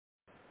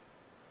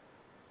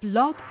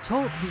Blog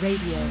Talk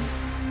Radio.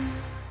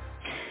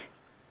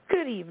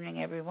 Good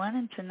evening, everyone,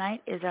 and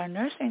tonight is our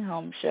nursing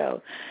home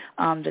show.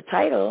 The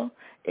title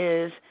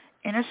is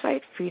Innersight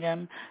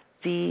Freedom.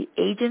 The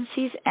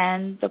agencies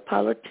and the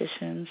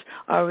politicians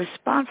are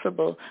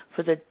responsible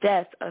for the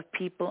death of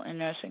people in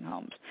nursing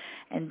homes.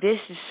 And this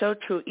is so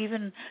true.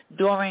 Even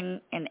during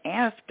and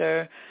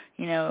after,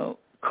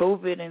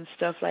 COVID and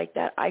stuff like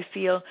that, I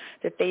feel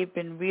that they've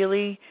been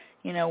really,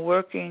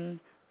 working,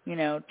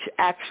 to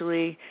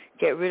actually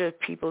get rid of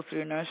people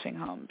through nursing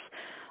homes.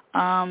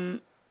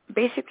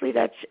 Basically,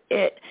 that's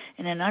it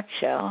in a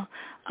nutshell.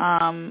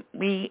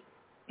 We,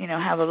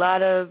 have a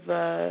lot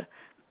of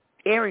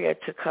area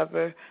to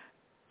cover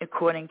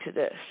according to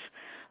this.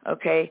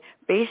 Okay?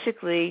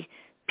 Basically,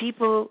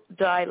 people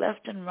die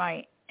left and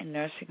right in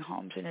nursing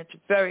homes, and it's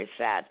very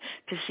sad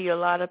to see a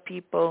lot of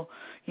people,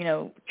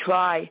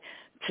 try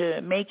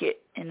to make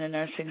it in a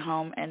nursing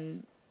home,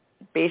 and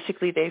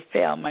basically they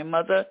fail. My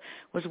mother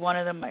was one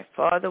of them, my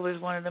father was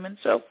one of them, and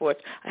so forth.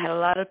 I had a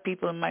lot of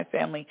people in my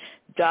family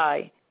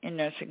die in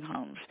nursing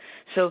homes.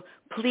 So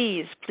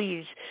please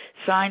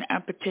sign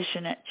our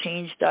petition at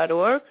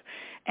change.org.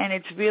 And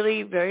it's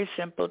really very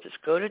simple. Just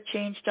go to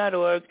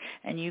change.org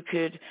and you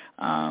could,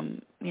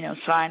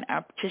 sign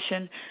our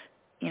petition.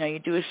 You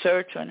do a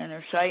search on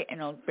Innersight and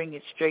it'll bring you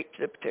straight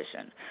to the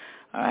petition.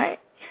 All right?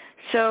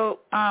 So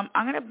I'm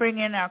going to bring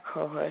in our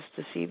co-host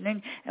this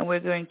evening, and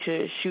we're going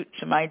to shoot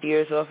some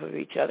ideas off of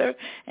each other,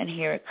 and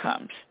here it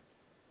comes.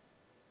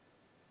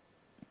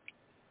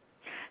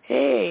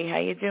 Hey, how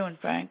you doing,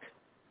 Frank?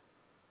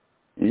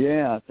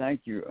 Yeah,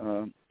 thank you.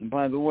 And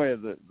by the way,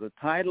 the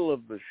title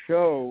of the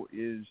show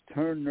is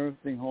Turn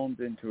Nursing Homes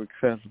into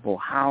Accessible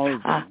Housing.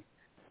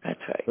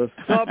 That's right. The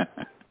sub,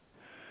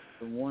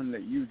 the one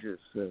that you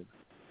just said,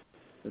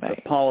 that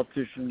right. The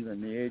politicians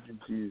and the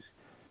agencies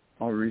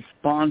are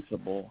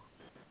responsible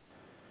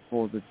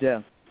for the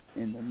death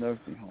in the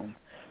nursing home.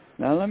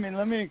 Now, let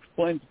me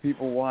explain to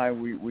people why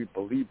we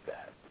believe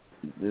that.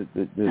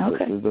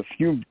 There's a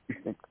few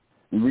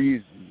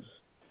reasons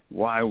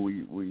why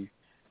we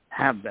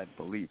have that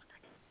belief.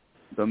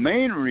 The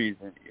main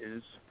reason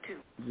is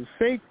the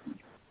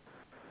safety.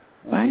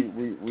 Right.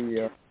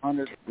 We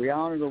honored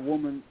a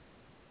woman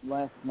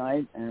last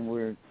night, and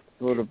we're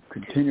sort of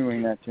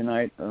continuing that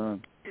tonight.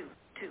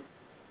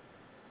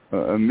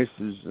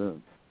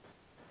 Mrs.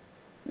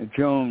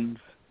 Jones,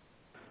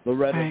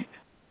 Loretta, right.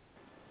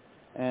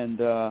 and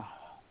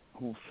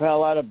who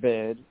fell out of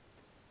bed.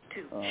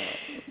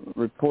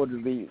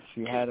 Reportedly,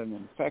 she had an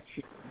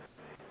infection,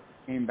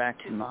 came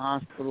back from the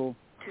hospital,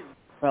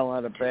 fell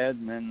out of bed,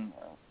 and then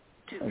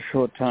a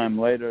short time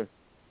later,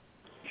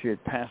 she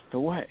had passed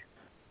away.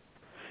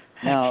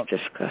 Now,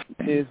 that's disgusting.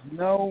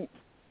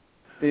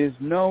 There's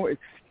no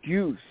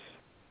excuse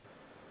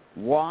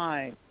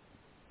why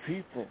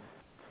people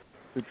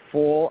could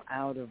fall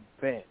out of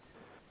bed.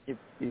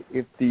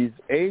 If these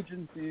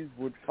agencies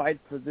would fight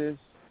for this,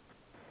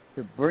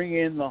 to bring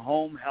in the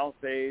home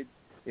health aides,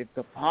 if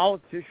the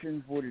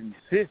politicians would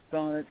insist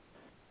on it,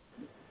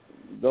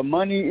 the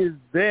money is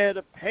there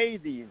to pay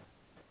these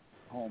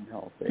home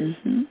health aides.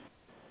 Mm-hmm.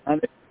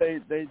 And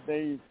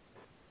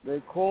they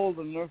call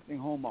the nursing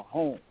home a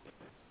home.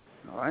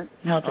 All right?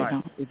 No, they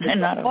don't. If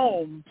it's not a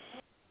home,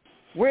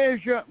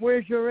 where's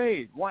your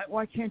aide?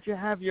 Why can't you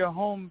have your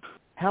home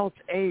health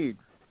aide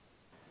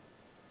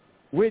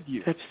with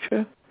you? That's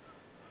true.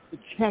 To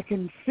check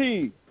and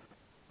see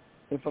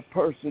if a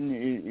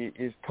person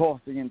is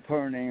tossing and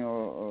turning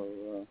or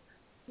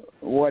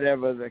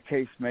whatever the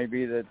case may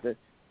be, that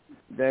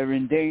they're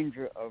in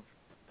danger of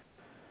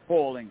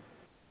falling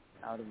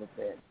out of the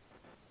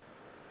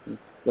bed.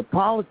 The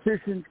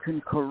politicians can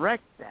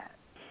correct that.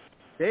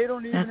 They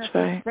don't even have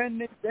to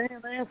spend their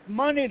damn ass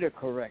money to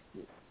correct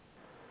it.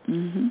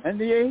 Mm-hmm. And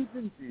the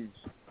agencies.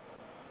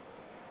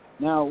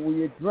 Now,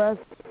 we address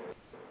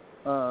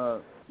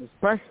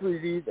especially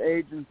these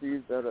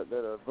agencies that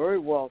are very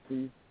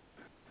wealthy,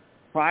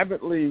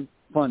 privately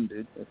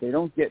funded, that they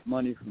don't get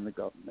money from the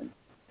government.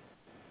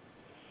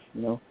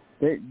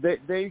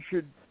 They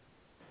should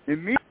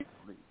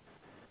immediately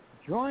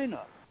join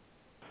us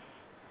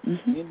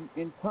mm-hmm.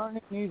 in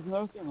turning these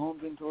nursing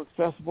homes into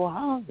accessible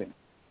housing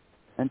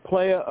and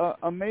play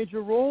a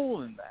major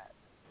role in that.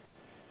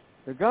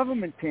 The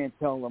government can't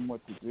tell them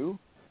what to do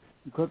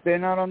because they're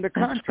not under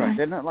contract. Right.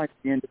 They're not like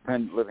the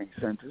independent living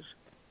centers.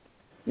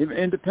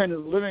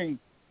 Independent living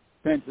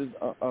centers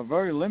are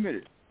very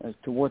limited as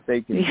to what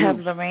they can do. We have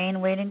Lorraine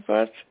waiting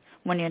for us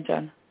when you're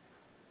done.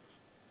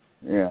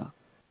 Yeah.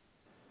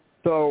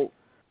 So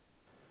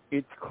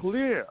it's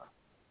clear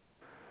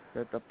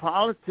that the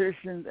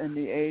politicians and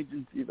the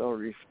agencies are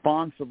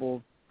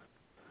responsible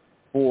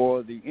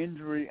for the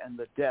injury and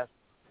the death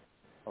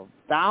of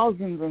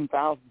thousands and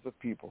thousands of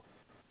people.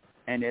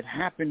 And it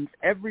happens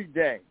every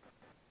day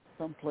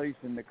someplace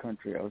in the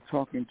country. I was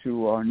talking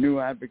to our new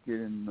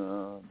advocate in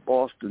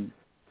Boston,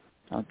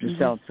 just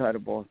mm-hmm. outside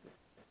of Boston.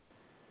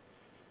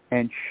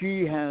 And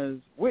she has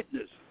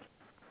witnessed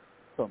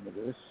some of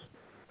this,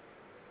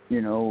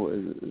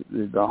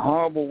 the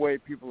horrible way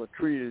people are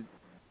treated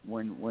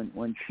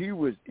when she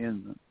was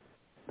in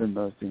the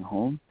nursing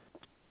home,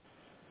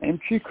 and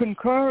she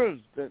concurs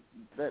that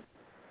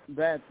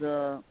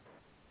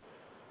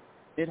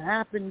it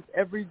happens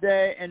every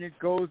day and it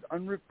goes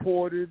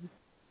unreported,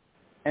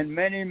 and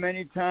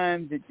many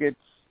times it gets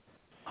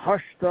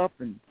hushed up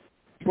and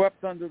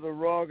swept under the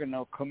rug, and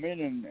they'll come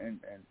in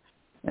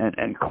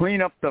and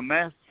clean up the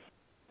mess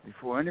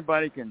before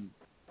anybody can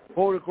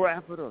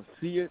photograph it or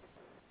see it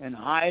and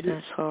hide it.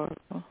 That's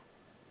horrible.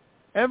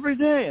 Every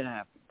day it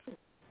happens.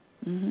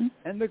 Mm-hmm.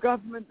 And the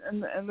government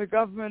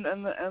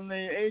and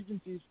the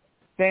agencies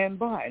stand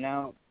by.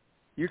 Now,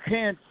 you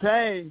can't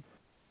say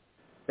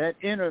that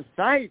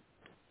Innersight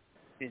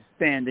is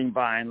standing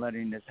by and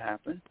letting this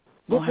happen.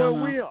 Look where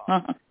we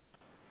are.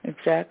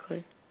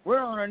 Exactly. We're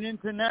on an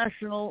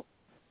international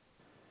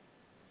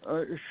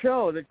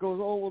show that goes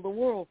all over the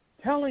world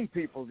telling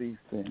people these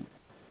things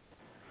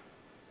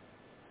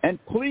and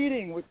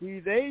pleading with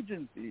these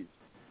agencies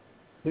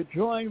to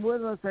join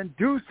with us and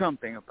do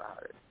something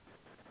about it.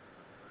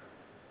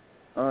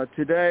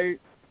 Today,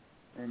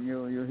 and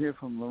you'll hear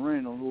from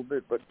Lorraine a little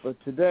bit, but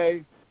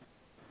today,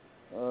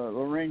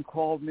 Lorraine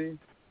called me,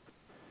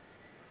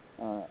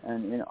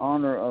 and in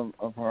honor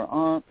of her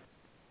aunt,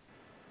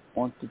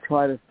 wants to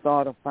try to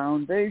start a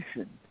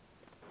foundation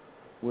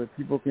where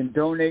people can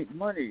donate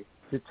money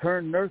to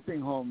turn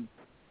nursing homes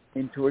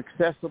into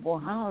accessible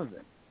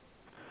housing.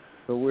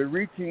 So we're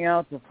reaching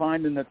out to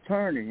find an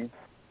attorney,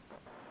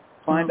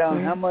 find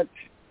out how much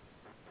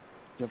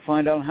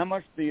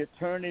the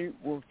attorney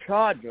will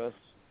charge us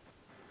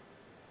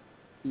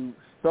to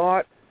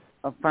start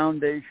a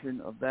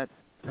foundation of that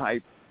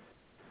type,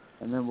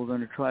 and then we're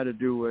going to try to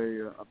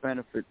do a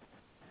benefit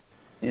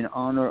in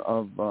honor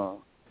of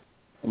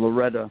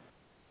Loretta,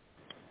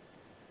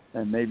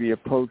 and maybe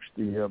approach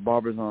the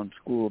Barbizon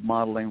School of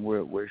Modeling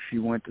where she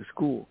went to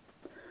school.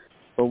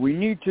 But we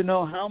need to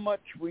know how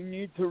much we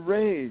need to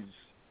raise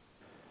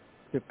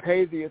to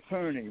pay the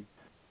attorney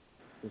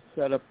to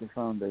set up the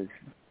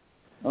foundation.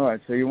 All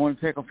right, so you want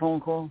to take a phone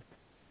call?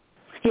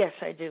 Yes,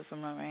 I do,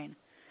 from Lorraine.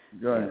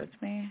 Go ahead. Bear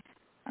with me.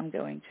 I'm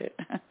going to.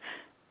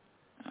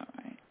 All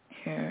right,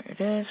 here it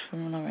is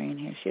from Lorraine.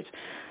 Here she is.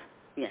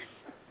 Yes.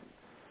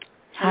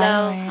 Hello,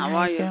 Hello, Lorraine. how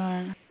are you?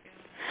 Doing?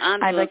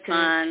 I'm doing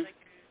fine.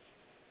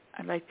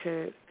 I'd like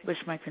to wish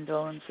my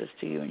condolences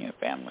to you and your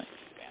family.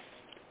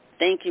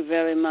 Thank you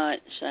very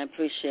much. I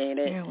appreciate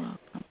it. You're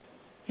welcome.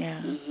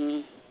 Yeah.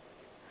 Mhm.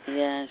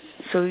 Yes.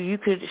 So you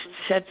could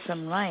shed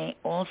some light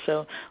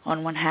also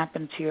on what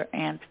happened to your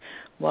aunt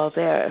while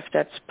there, if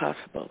that's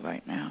possible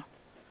right now.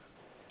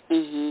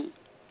 Mhm.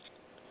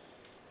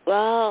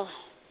 Well,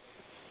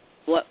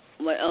 what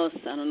else?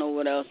 I don't know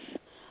what else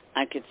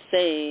I could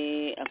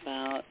say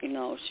about,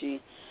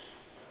 she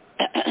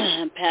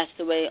passed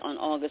away on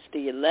August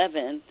the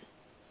 11th.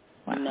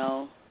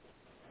 Wow.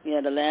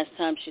 The last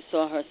time she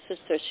saw her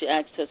sister, she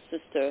asked her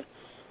sister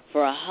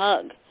for a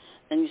hug.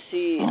 And you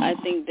see, I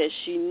think that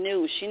she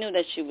knew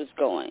that she was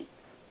going.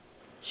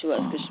 She was,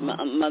 because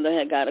my mother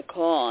had got a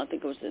call, I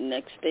think it was the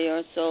next day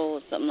or so,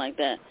 or something like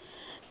that.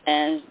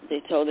 And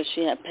they told her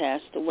she had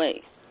passed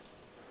away.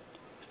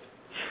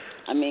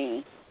 I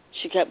mean,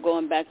 she kept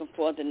going back and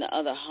forth in the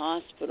other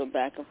hospital,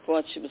 back and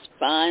forth. She was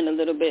fine a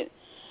little bit.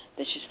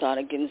 Then she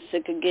started getting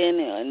sick again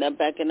and ended up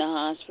back in the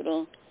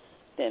hospital.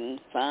 Then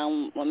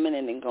fine 1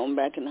 minute and going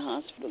back in the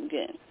hospital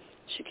again.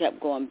 She kept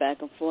going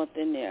back and forth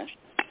in there.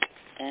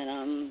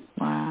 And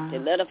they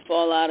let her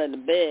fall out of the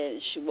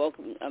bed. She woke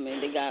up. I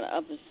mean, they got her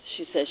up, and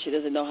she said she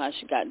doesn't know how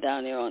she got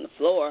down there on the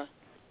floor,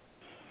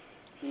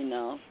 And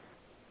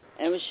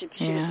she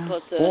was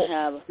supposed to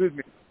have... Excuse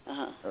me.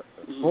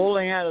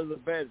 Falling out of the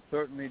bed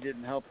certainly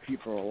didn't help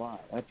keep her alive.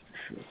 That's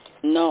for sure.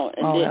 No, it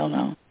didn't. Hell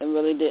no. It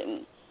really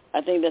didn't.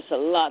 I think that's a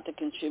lot to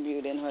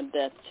contribute in her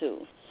death,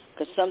 too.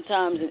 Because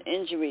sometimes an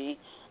injury,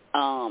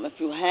 if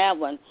you have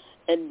one,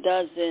 it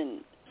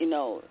doesn't,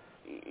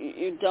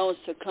 you don't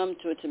succumb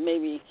to it to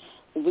maybe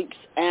weeks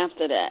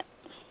after that.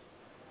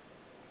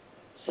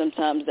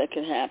 Sometimes that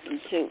can happen,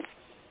 too.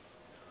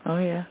 Oh,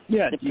 yeah.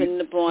 Yeah.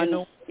 Depending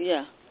upon,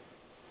 yeah.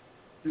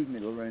 Excuse me,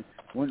 Lorraine.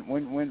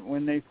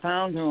 When they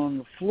found her on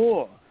the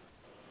floor,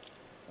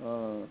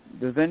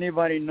 does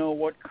anybody know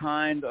what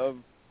kind of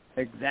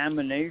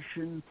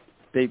examination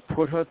they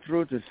put her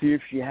through to see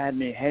if she had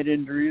any head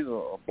injuries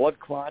or blood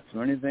clots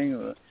or anything,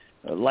 or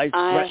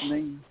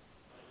life-threatening?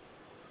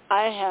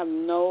 I have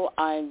no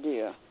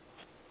idea.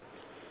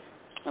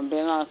 I'm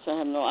being honest, I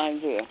have no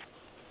idea.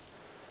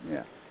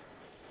 Yeah.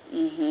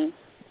 Mhm.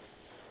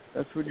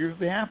 That's what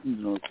usually happens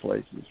in those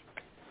places.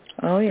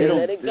 Oh, yeah. They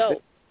let it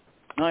go.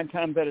 9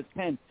 times out of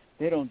 10,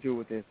 they don't do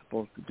what they're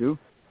supposed to do.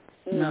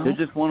 No. They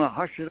just want to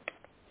hush it up.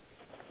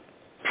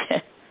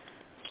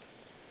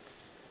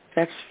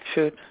 That's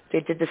true.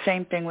 They did the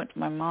same thing with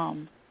my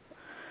mom.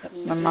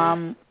 Mm-hmm. My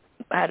mom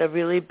had a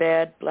really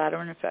bad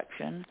bladder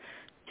infection.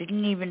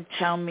 Didn't even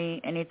tell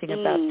me anything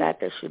about that.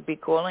 They should be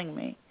calling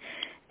me.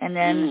 And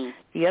then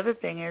the other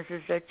thing is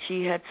that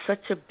she had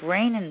such a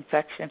brain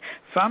infection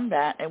from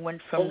that. It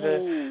went from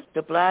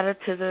the bladder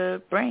to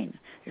the brain.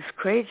 It's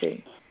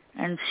crazy.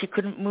 and she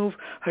couldn't move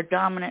her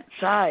dominant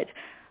side.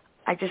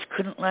 I just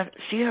couldn't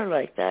see her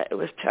like that. It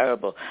was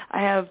terrible.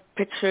 I have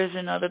pictures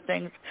and other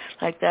things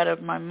like that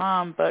of my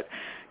mom, but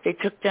they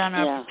took down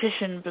our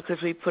petition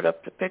because we put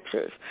up the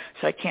pictures,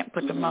 so I can't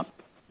put them up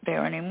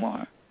there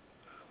anymore.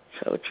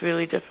 So it's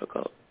really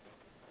difficult.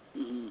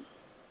 Mm-hmm.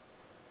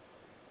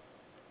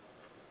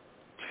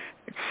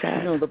 It's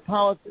sad. The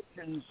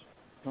politicians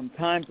from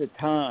time to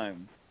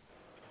time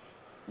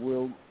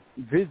will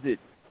visit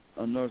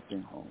a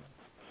nursing home.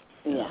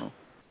 Yeah.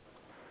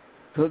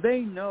 So they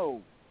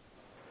know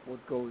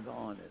what goes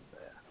on in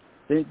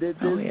there. There's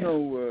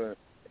no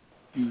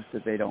excuse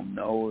that they don't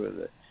know.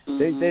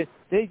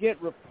 They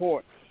get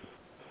reports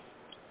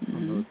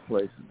from those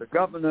places. The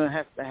governor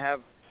has to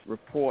have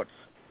reports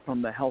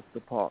from the health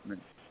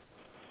department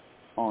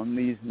on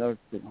these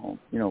nursing homes.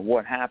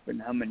 What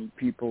happened, how many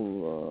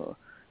people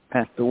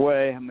passed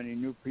away, how many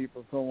new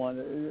people, so on.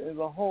 There's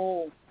a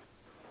whole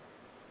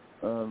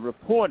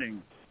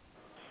reporting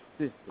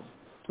system.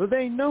 So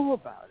they know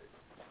about it.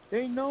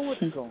 They know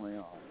what's going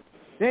on.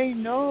 They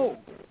know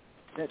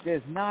that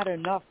there's not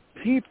enough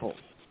people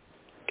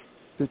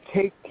to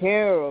take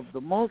care of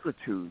the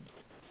multitude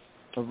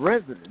of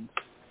residents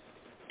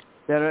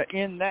that are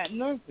in that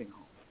nursing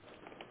home.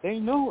 They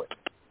know it.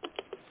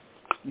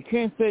 You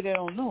can't say they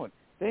don't know it.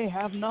 They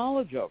have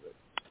knowledge of it.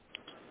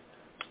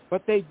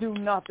 But they do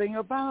nothing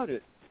about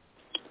it.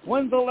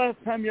 When's the last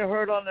time you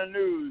heard on the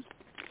news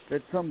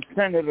that some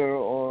senator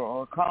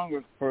or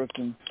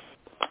congressperson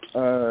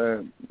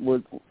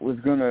was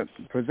going to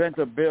present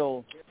a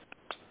bill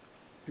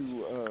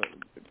to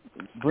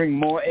bring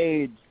more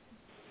aid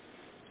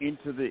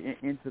into the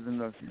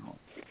nursing home?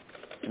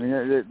 I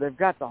mean, they've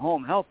got the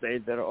home health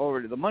aides that are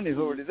already, the money's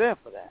already there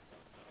for that.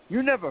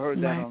 You never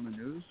heard that on the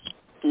news.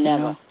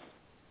 Never.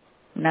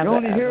 Never. You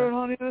only hear it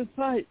on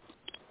Innersight.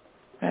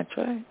 That's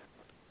right.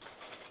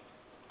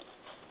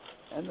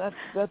 And that's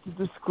a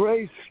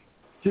disgrace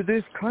to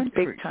this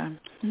country. Big time.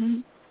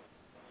 Mm-hmm.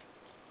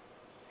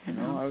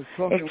 I was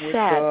talking it's with,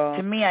 sad.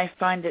 To me, I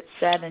find it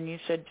sad, and you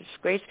said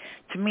disgrace.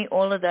 To me,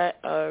 all of that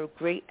are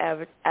great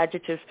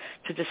adjectives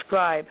to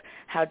describe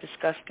how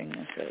disgusting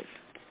this is.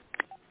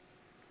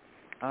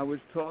 I was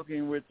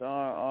talking with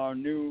our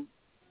new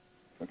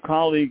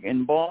colleague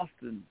in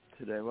Boston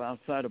today, well,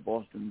 outside of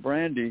Boston,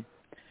 Brandy,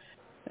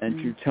 and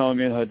she was telling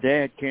me her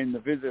dad came to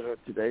visit her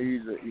today.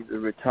 He's a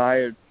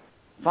retired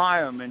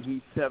fireman.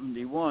 He's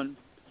 71.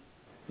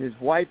 His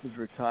wife is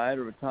retired,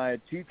 a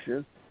retired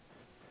teacher.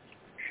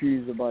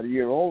 She's about a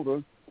year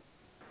older,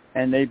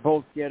 and they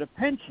both get a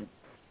pension.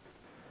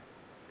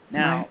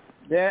 Now,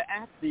 they're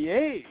at the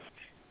age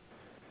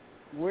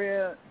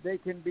where they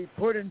can be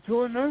put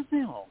into a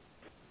nursing home.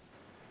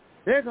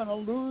 They're going to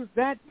lose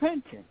that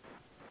pension.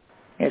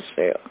 Yes,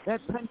 they are.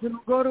 That pension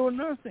will go to a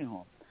nursing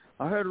home.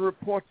 I heard a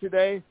report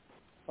today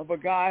of a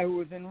guy who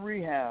was in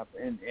rehab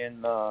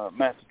in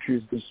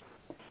Massachusetts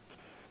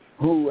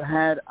who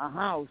had a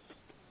house,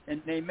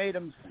 and they made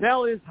him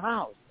sell his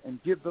house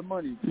and give the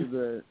money to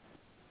the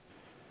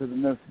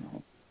nursing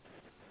home.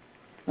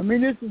 I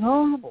mean, this is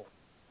horrible.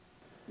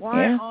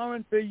 Why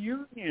aren't the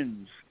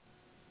unions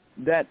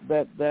that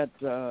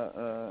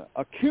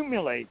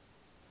accumulate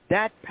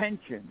that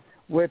pension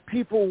where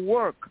people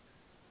work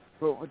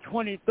for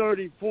 20,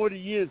 30, 40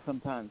 years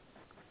sometimes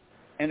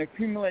and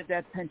accumulate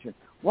that pension?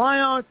 Why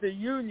aren't the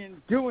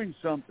unions doing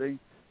something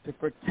to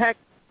protect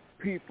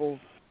people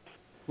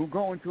who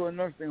go into a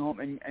nursing home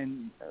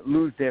and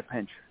lose their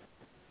pension?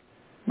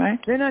 Right.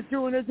 They're not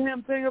doing a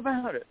damn thing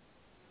about it.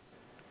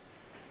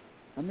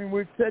 I mean,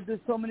 we've said this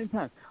so many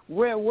times.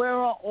 Where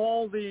are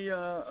all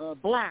the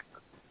black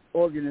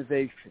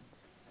organizations?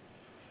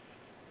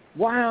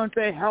 Why aren't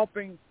they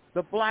helping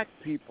the black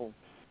people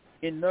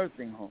in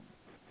nursing homes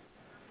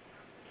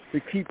to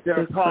keep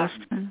their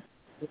apartments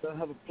so they'll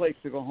have a place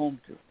to go home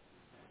to?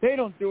 They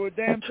don't do a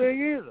damn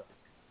thing either.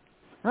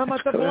 How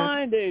about the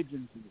blind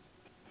agencies?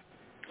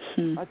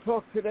 I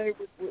talked today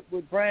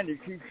with Brandy.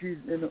 She's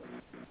in a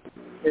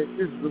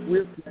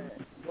wheelchair.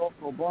 She's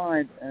also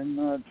blind,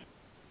 and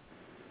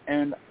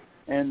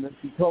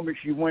she told me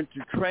she went to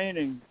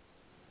training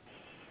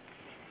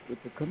with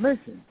the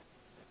commission,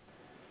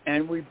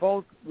 and we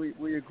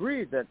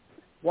agreed that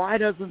why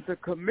doesn't the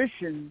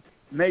commission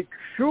make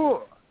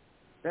sure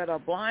that a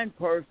blind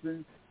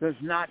person does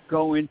not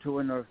go into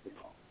a nursing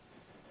home?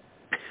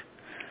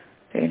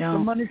 They don't. The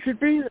money should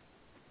be there.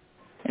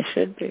 It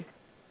should be.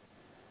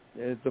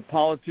 There's the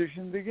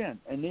politicians again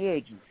and the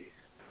agencies.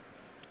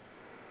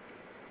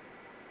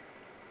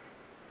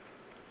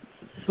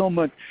 So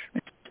much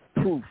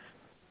proof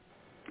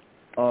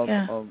of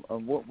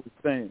what we're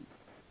saying.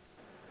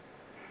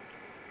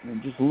 I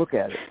mean, just look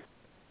at it.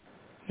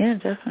 Yeah,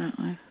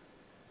 definitely.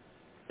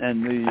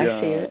 And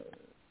I see it.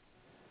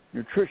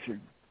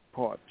 Nutrition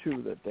part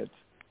too, that's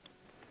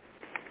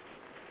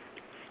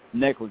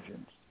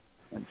negligent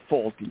and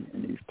faulty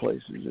in these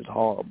places is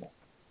horrible.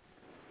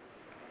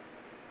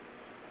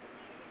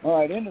 All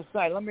right,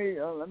 Innersight. Let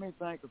me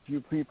thank a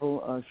few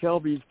people.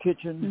 Shelby's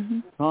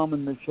Kitchen, Tom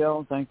and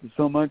Michelle. Thank you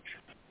so much.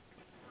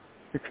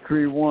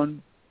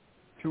 631-286-6666.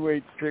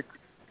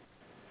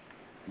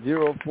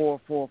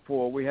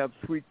 0444. We have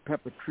Sweet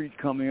Pepper Treat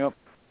coming up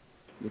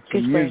with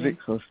some Good music,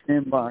 so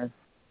stand by.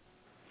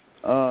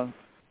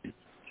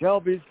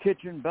 Shelby's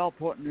Kitchen,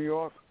 Bellport, New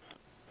York.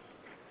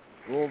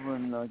 Go over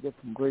and get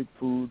some great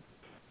food,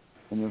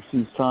 and you'll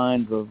see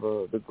signs of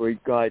the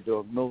great guide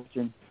dog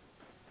Milton,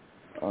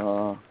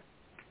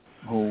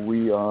 who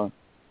we are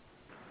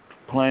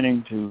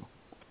planning to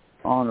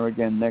honor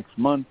again next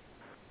month,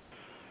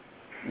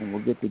 and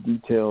we'll get the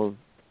details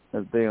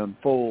as they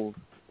unfold.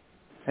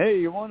 Hey,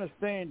 you want to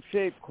stay in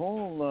shape?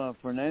 Call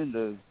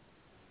Fernandez.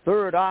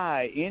 Third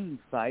Eye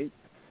Insight,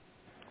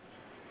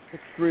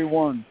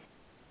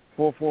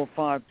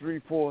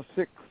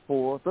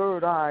 631-445-3464.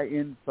 Third Eye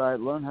Insight.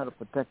 Learn how to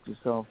protect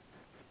yourself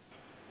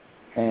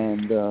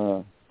and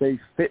stay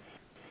fit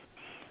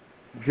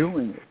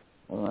doing it,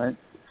 all right?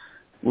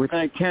 We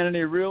thank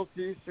Kennedy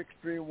Realty,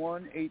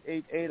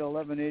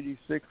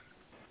 631-888-1186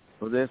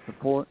 for their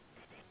support.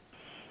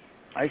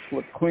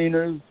 Islip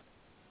Cleaners,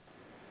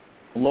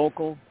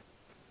 local,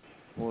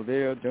 for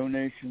their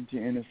donation to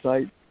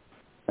Innersight.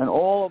 And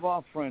all of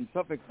our friends,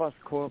 Suffolk Bus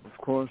Corp, of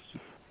course,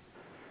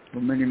 for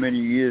many, many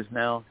years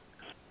now.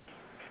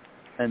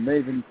 And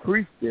they've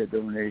increased their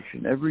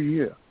donation every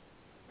year.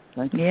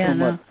 Thank you so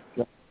much.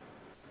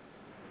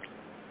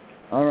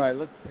 All right,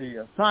 let's see.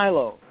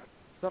 Silo,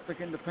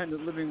 Suffolk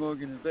Independent Living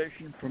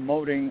Organization,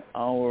 promoting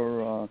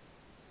our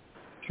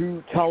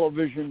 2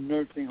 television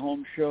nursing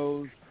home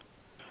shows.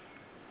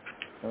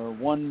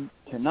 One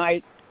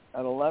tonight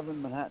at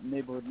 11, Manhattan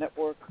Neighborhood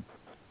Network,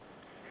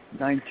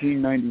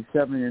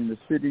 1997 in the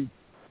city.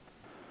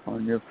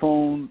 On your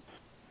phone,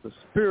 the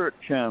Spirit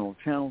Channel,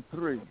 Channel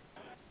 3,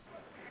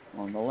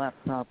 on the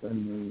laptop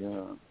and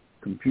the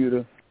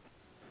computer.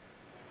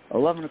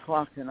 11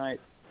 o'clock tonight,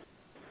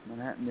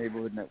 Manhattan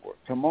Neighborhood Network.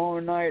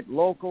 Tomorrow night,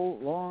 local,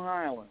 Long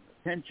Island.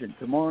 Attention,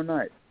 tomorrow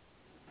night,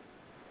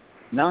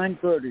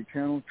 9:30,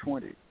 Channel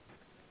 20.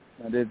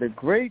 Now, there's a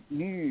great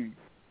need,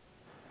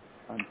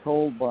 I'm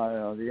told by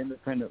the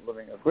Independent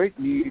Living, a great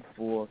need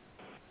for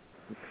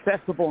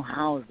accessible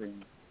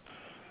housing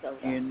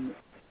in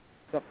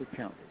Suffolk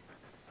County.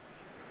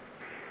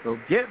 So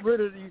get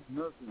rid of these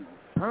nursing homes.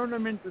 Turn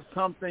them into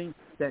something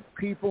that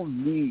people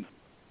need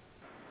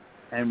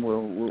and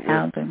will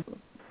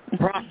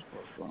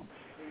prosper from.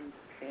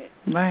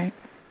 Right.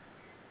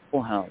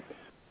 For housing.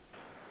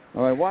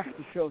 All right, watch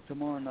the show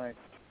tomorrow night,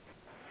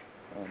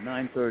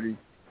 9:30,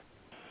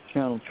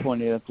 Channel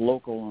 20. That's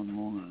local on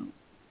Long Island.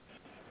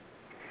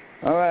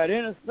 All right,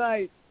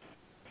 Innersight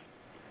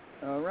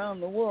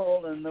around the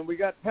world, and then we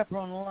got Pepper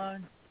on the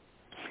line.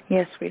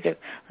 Yes, we do.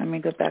 Let me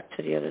go back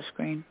to the other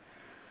screen.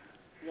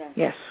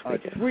 Yes, we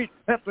do. Sweet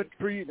Pepper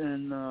Treat,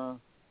 and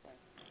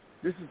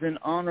this is in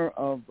honor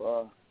of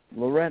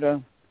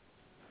Loretta.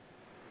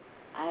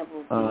 I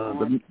will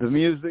the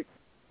music.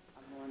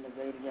 I'm on the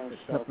radio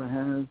show. Pepper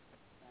has.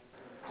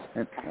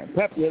 And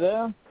Pep, you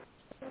there?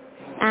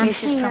 I'm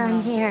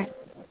here.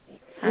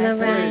 Hi,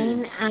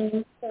 Lorraine,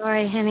 I'm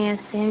sorry, honey. I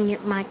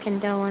send my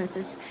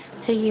condolences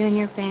to you and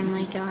your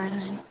family,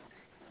 darling.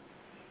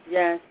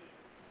 Yes.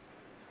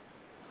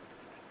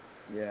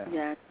 Yeah.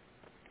 Yes.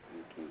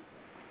 Okay.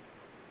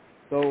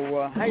 So,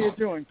 how you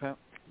doing, Pep?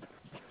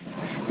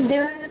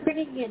 Doing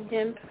pretty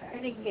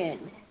good.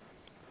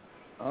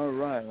 All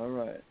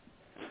right.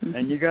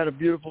 And you got a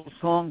beautiful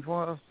song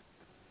for us?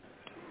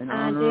 In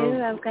I honor do.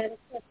 of I've got a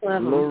couple of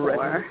them Loretta.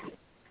 for her.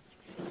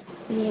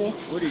 Yes.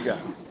 What do you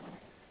got?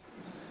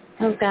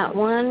 I've got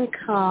one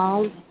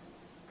called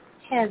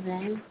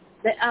Heaven,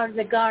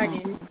 the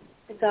Garden.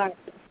 The Garden.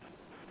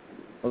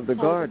 Oh, the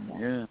Garden,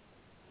 yeah.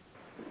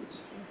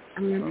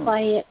 I'm going to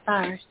play it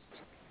first.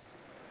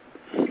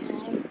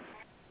 Okay.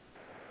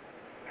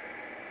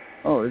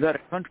 Oh, is that a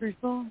country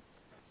song?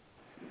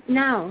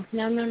 No.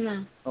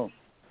 Oh,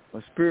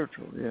 a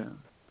spiritual, yeah.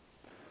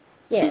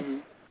 Yes. Mm-hmm.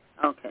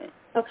 Okay.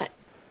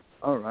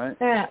 All right.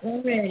 All right,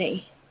 we're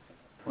ready.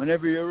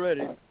 Whenever you're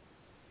ready,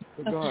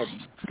 the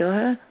Garden. Go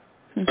ahead.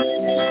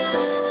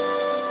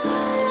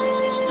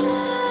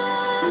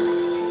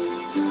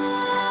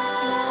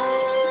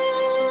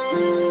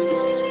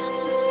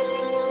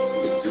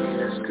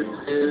 Could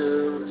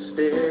fill the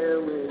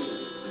stairway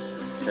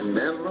and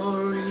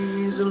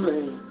memories of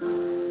lane.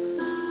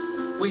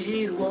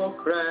 We'd walk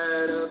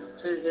right up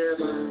to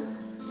heaven,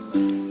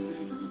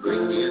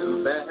 bring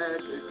you back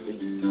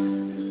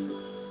again.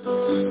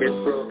 It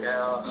broke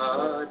our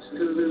hearts to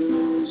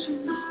lose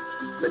you,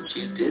 but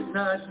you did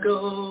not go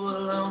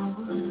alone.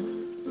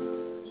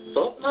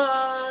 For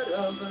part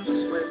of us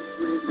went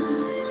with you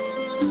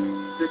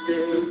the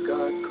day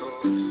God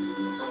called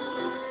you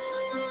home.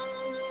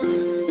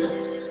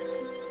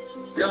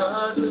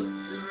 God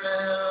looked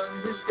around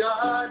his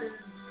garden,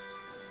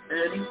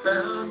 and he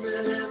found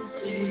an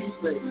empty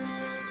place.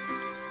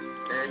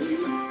 And he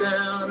looked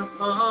down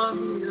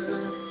upon the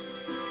earth,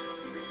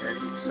 and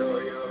he saw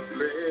your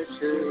precious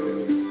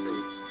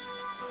face.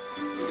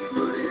 He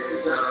put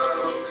his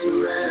arms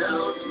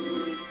around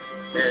you,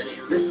 and he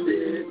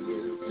lifted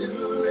you to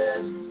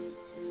rest.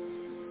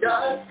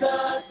 God's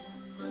got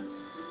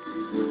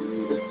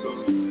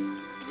mercy,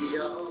 he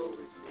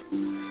always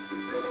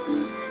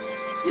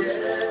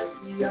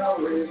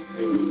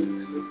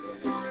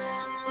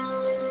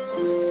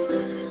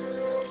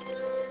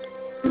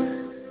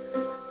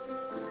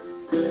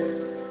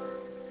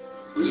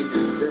We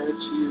knew that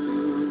you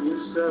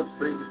were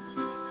suffering.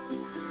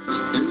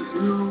 We knew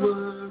you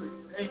were in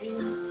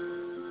pain.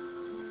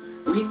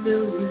 We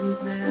knew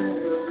you'd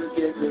never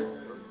get this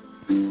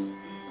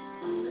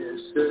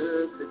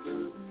earth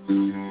again.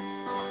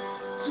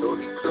 So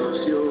he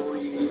closed your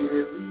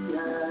weary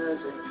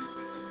eyes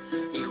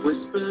and he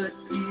whispered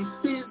peace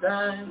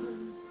divine.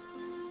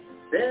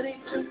 Then he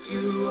took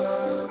you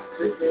up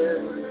to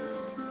heaven,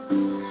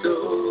 so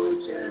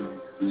gentle,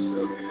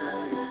 so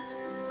kind.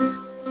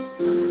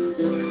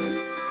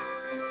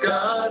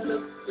 God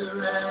looked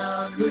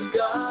around his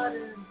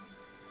garden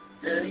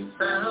and he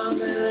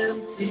found an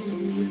empty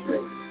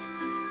place.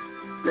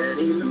 Then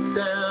he looked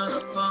down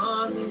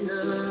upon the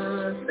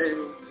earth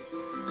and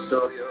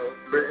saw your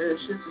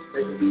precious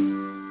face.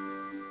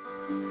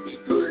 He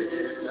put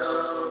his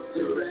arms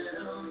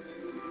around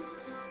you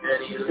and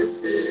he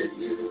lifted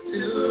you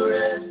to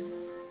rest.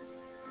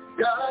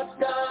 God's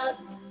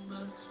garden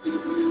must be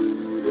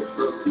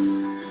beautiful.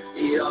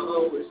 He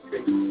always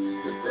takes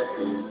the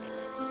best.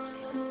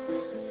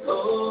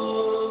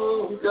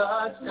 Oh,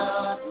 God's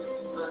garden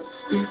must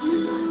be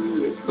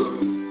beautiful.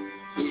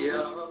 He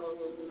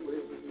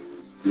always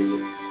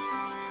takes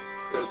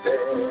the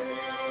best.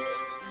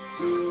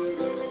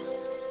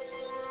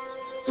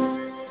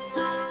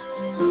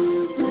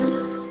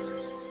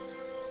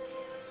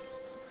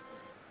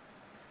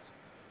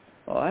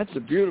 Oh, that's a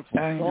beautiful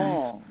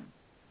song.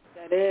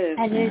 That is.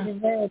 That is a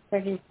very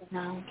pretty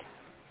song.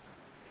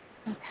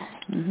 Okay.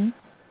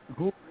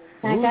 Mm-hmm.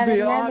 I got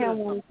another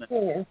one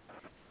too.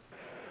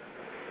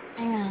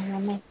 Hang on,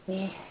 let me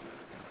see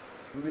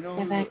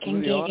if I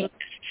can get it.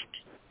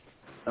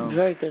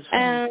 Very good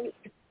song.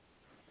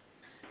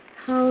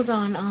 Hold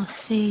on, I'll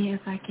see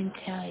if I can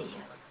tell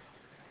you.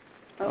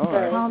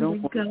 Okay. Called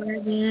The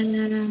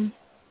Garden.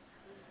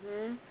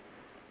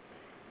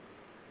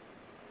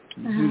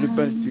 Do the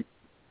best you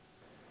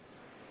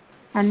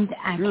And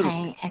I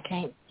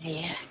can't tell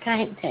you.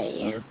 Can't tell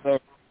you.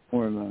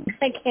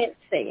 I can't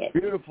see it.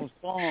 Beautiful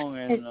song.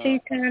 And, It's too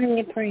tiny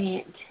a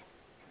print.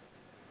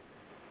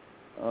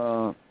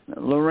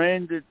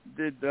 Lorraine,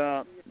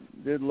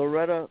 did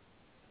Loretta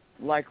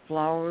like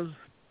flowers?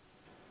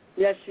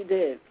 Yes, she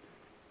did.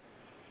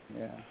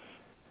 Yeah.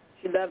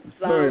 She loved It's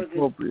flowers. very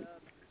appropriate.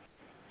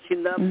 She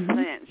loved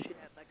plants. She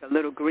had like a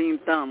little green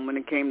thumb when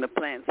it came to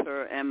plants.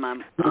 Her and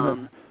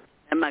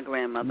my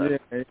grandmother.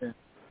 Yeah.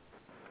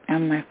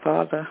 And my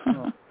father.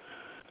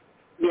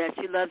 Yeah,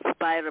 she loved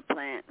spider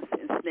plants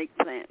and snake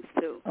plants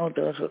too. Oh,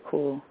 those were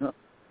cool.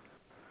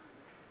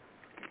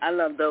 I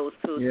love those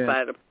too, Yeah.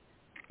 spider.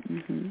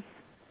 Mm-hmm.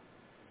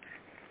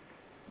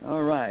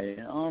 All right.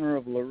 In honor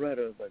of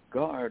Loretta, the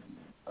garden.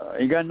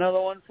 You got another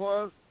one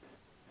for us,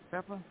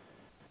 Pepper?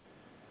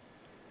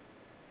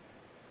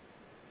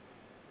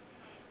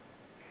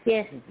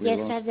 Yes,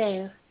 I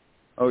do.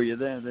 Oh, you're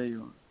there. There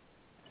you are.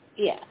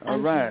 Yeah. All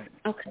right.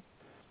 Okay.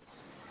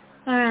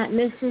 All right,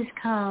 this is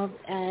called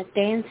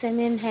Dancing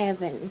in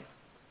Heaven.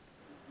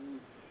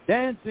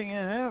 Dancing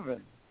in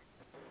Heaven.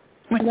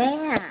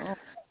 Yeah.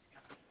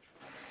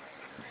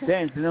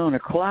 Dancing on a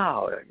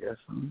cloud, I guess.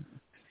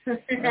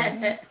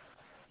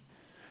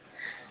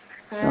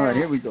 All right,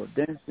 here we go.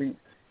 Dancing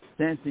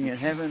in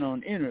Heaven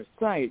on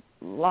Innersight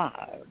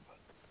Live.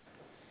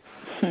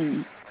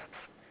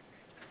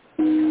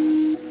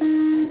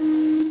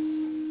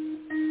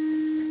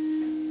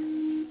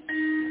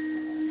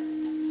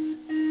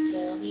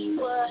 Tell me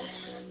what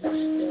does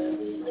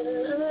it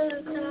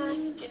look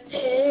like in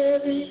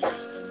heaven?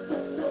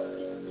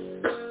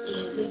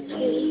 Is it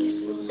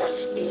peaceful?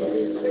 Is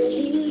it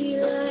free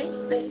like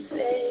they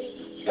say?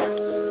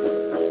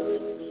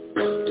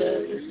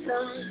 Does the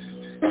sun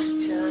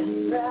shine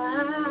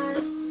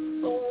bright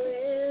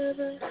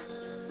forever?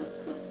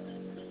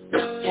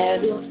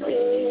 Have your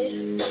fear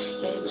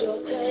and your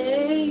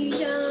pain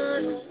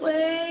gone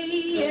away?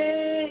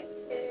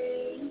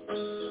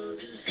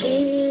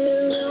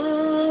 Here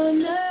on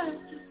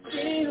earth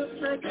feels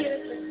like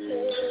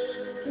everything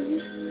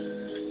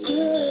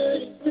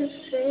good the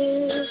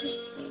same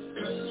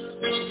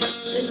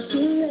and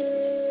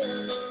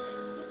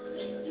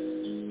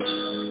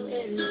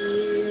and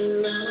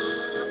here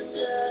on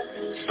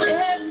earth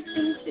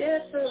everything's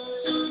different.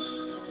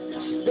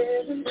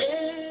 There's an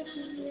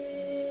emptiness.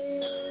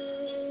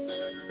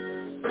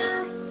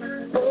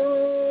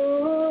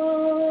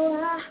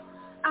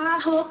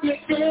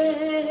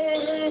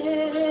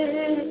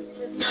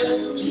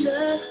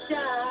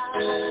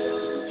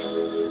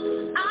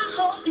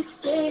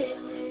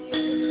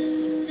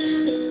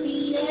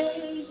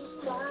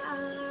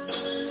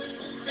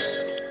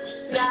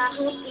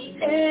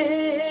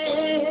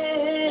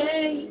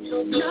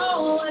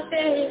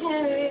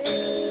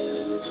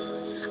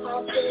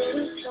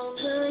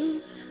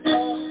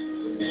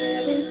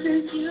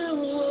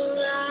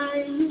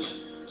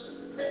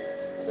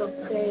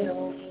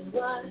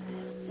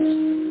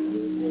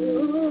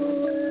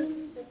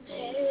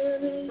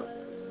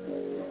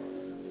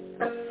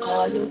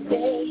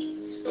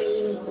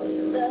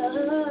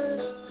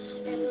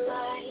 and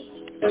light.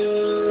 Give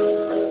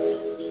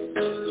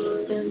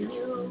them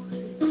you,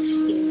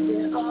 give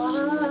your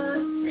art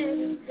and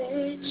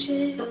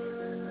invention.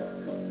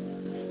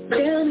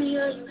 Tell me,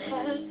 are you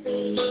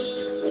happy?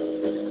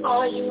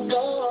 Are you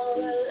more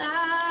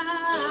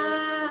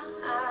alive?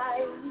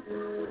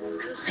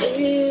 'Cause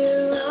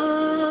here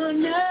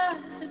on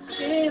earth it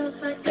feels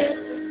like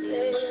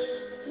everything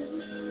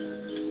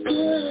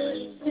good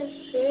is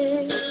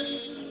missing.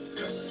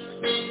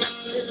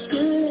 It's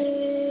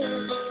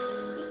good.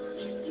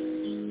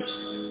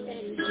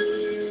 And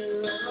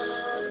here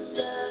on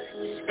earth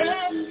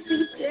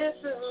everything's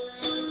different.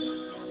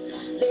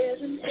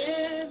 There's an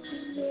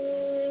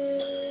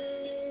emptiness.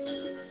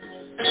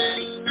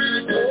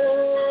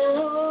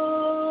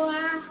 Oh,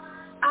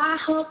 I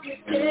hope you're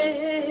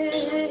dead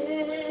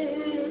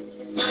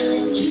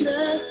in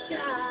the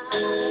sky,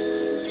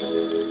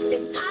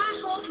 and I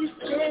hope you're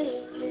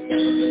staying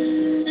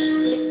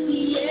in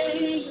the air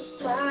you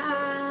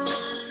fly,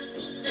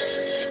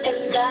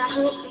 and I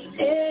hope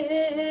the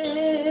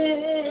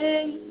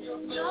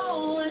angels know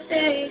what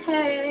they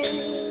have.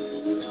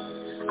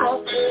 I'll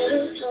put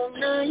it so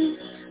nice,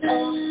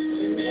 oh,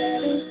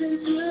 ever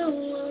since you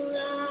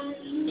arrived.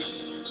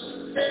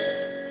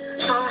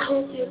 I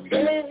hope you're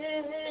dead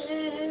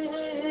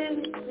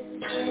in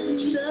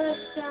the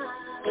sky,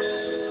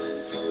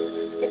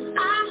 and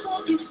I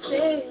hope you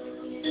stay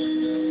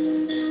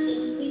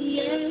in the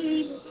air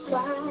you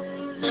fly,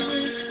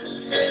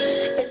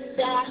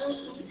 and I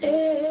hope the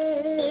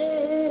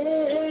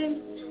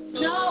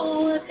angels know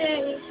what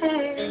they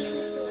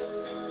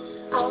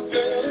have. I'll put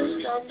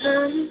it on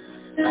night,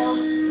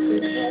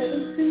 oh,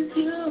 ever since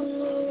you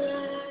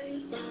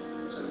arrived,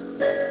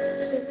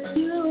 since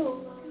you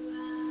arrived.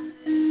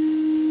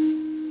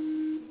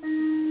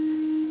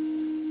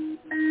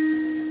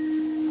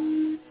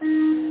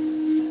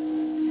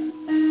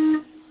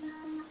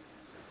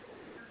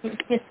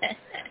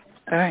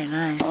 Very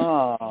nice.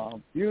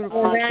 Oh, beautiful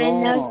All right,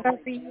 song. no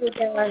for you,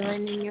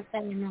 darling, and your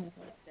family.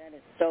 That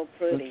is so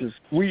pretty. Such a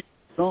sweet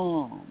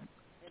song.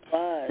 It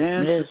was.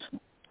 Dance It is.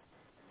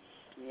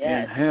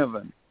 Yes. in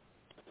heaven.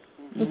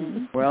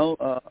 Mm-hmm. Well,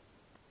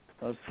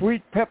 a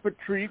sweet pepper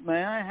treat.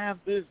 May I have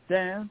this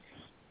dance?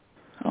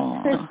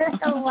 Oh.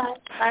 What,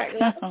 Bartley?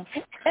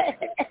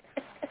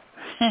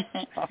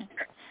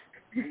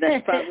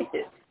 That's probably what you're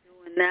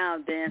doing now,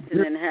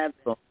 dancing in heaven.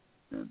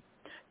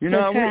 You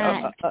know,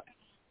 That's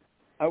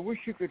I wish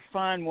you could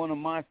find one of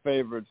my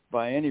favorites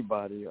by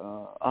anybody,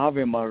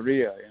 Ave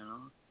Maria, you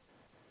know.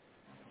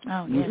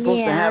 Oh, We're yeah.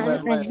 supposed to have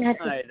it Yeah, last we had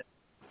night.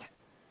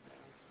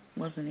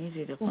 Wasn't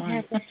easy to We'll find.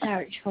 have to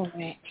search for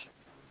it.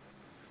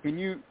 Can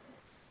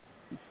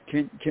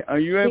are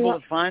you able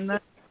to find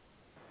that?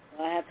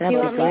 I have to That'd You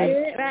be want me to great. do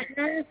it right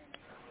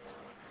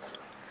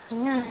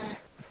now? Yeah.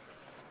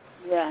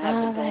 Yeah, I have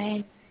All to go.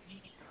 right.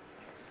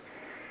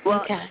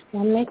 Well, Okay.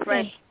 Let me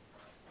Frank. see.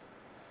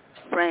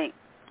 Frank.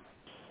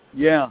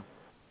 Yeah.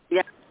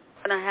 Yeah,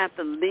 I'm going to have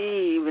to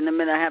leave in a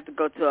minute. I have to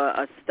go to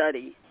a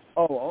study.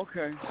 Oh,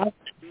 okay.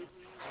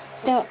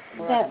 That's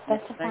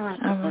Thanks fine.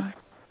 so much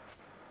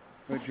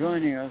for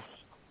joining us.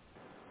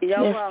 You're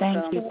Yes, welcome.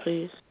 thank you,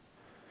 please.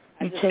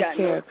 I You just take got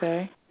care, no-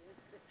 okay?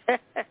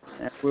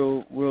 And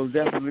we'll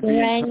definitely be in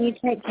Right, touch. you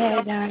take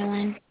care,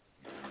 darling.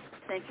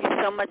 Thank you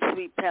so much,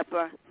 Sweet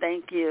Pepper.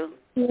 Thank you.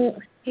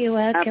 You're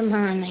welcome,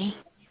 honey.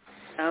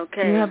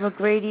 Okay. You have a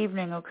great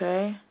evening,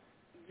 okay?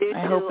 You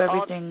I too. hope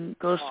everything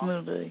goes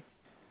smoothly.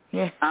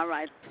 Yeah. All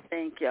right.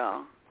 Thank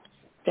y'all.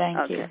 Thank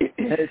Okay.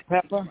 you. Hey,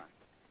 Pepper,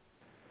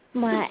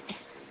 What?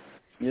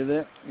 you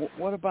there?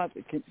 What about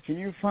can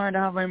you find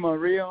Ave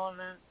Maria on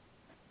that?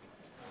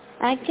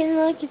 I can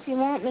look if you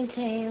want me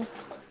to.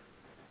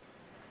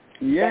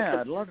 Yeah, That's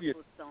I'd love you.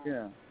 beautiful song.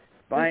 Yeah,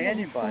 by Okay,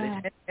 anybody,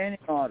 fine. any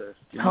artist.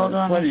 You know, Hold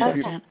on plenty a of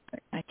people. second.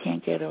 I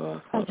can't get her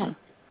off. Hold Okay. on.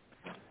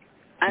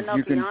 I If know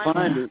you can Beyonce.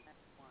 find it,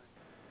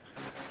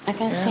 I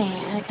can see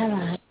it. I can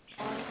look.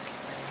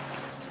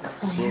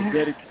 we'll Where?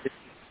 dedicate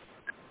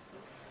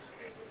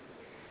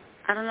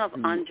I don't know if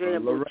to Andrea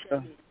Loretta.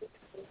 Bocelli.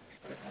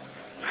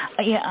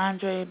 Yeah,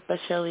 Andre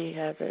Bocelli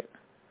have it.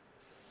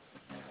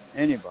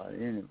 Anybody.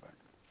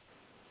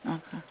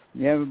 Okay.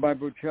 You have it by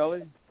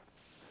Bocelli?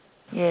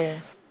 Yeah.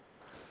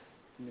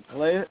 Can you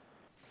play it?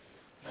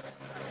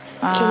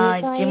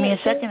 play Give me a it,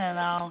 second and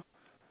I'll...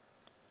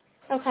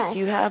 Okay. Do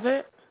you have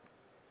it?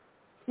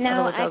 No,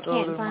 Otherwise I I'll go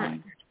to can't find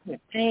mine.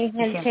 it. I ain't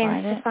had a can't chance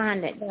find to it?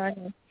 find it,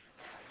 darling.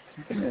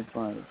 You can't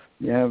find it.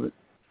 You have it.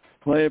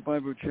 Play it by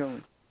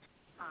Bocelli.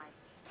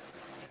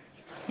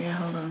 Yeah,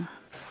 hold on.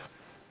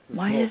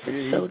 Why is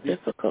it so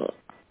difficult?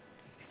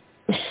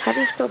 How do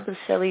you spell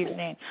Bocelli's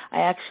name?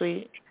 I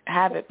actually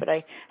have it, but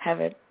I have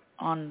it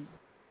on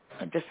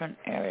a different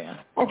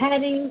area.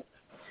 And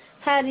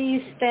how do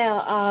you spell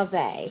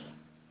Ave?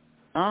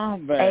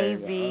 Ave.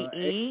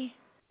 A-V-E?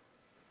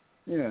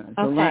 Yeah, it's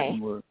a Okay. Latin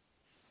word.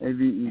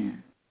 A-V-E.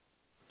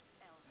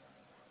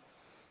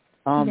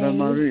 Ave Maybe.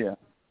 Maria.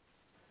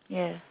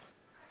 Yeah.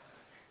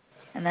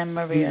 And then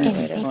Maria Mhm.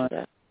 right after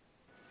that.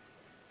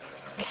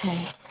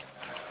 Okay.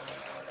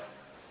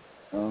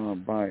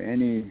 By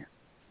any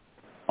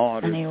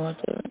order. And he will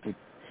do it.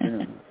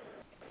 Yeah.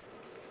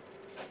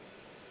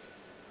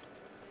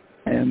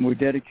 And we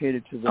dedicate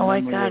it to the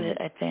I memory got of... it,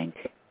 I think.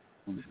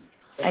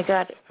 I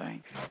got it,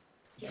 Frank.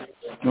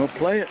 Well,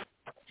 play it.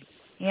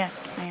 Yes,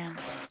 I am.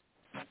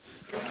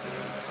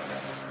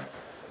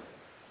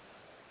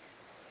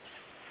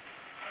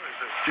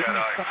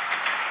 Jedi.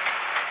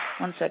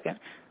 1 second.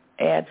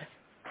 Add.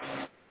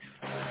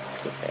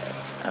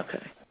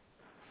 Okay.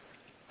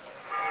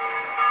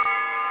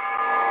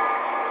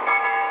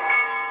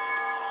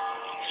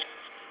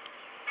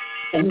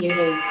 And you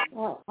do.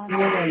 Well, I'm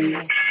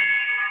muting.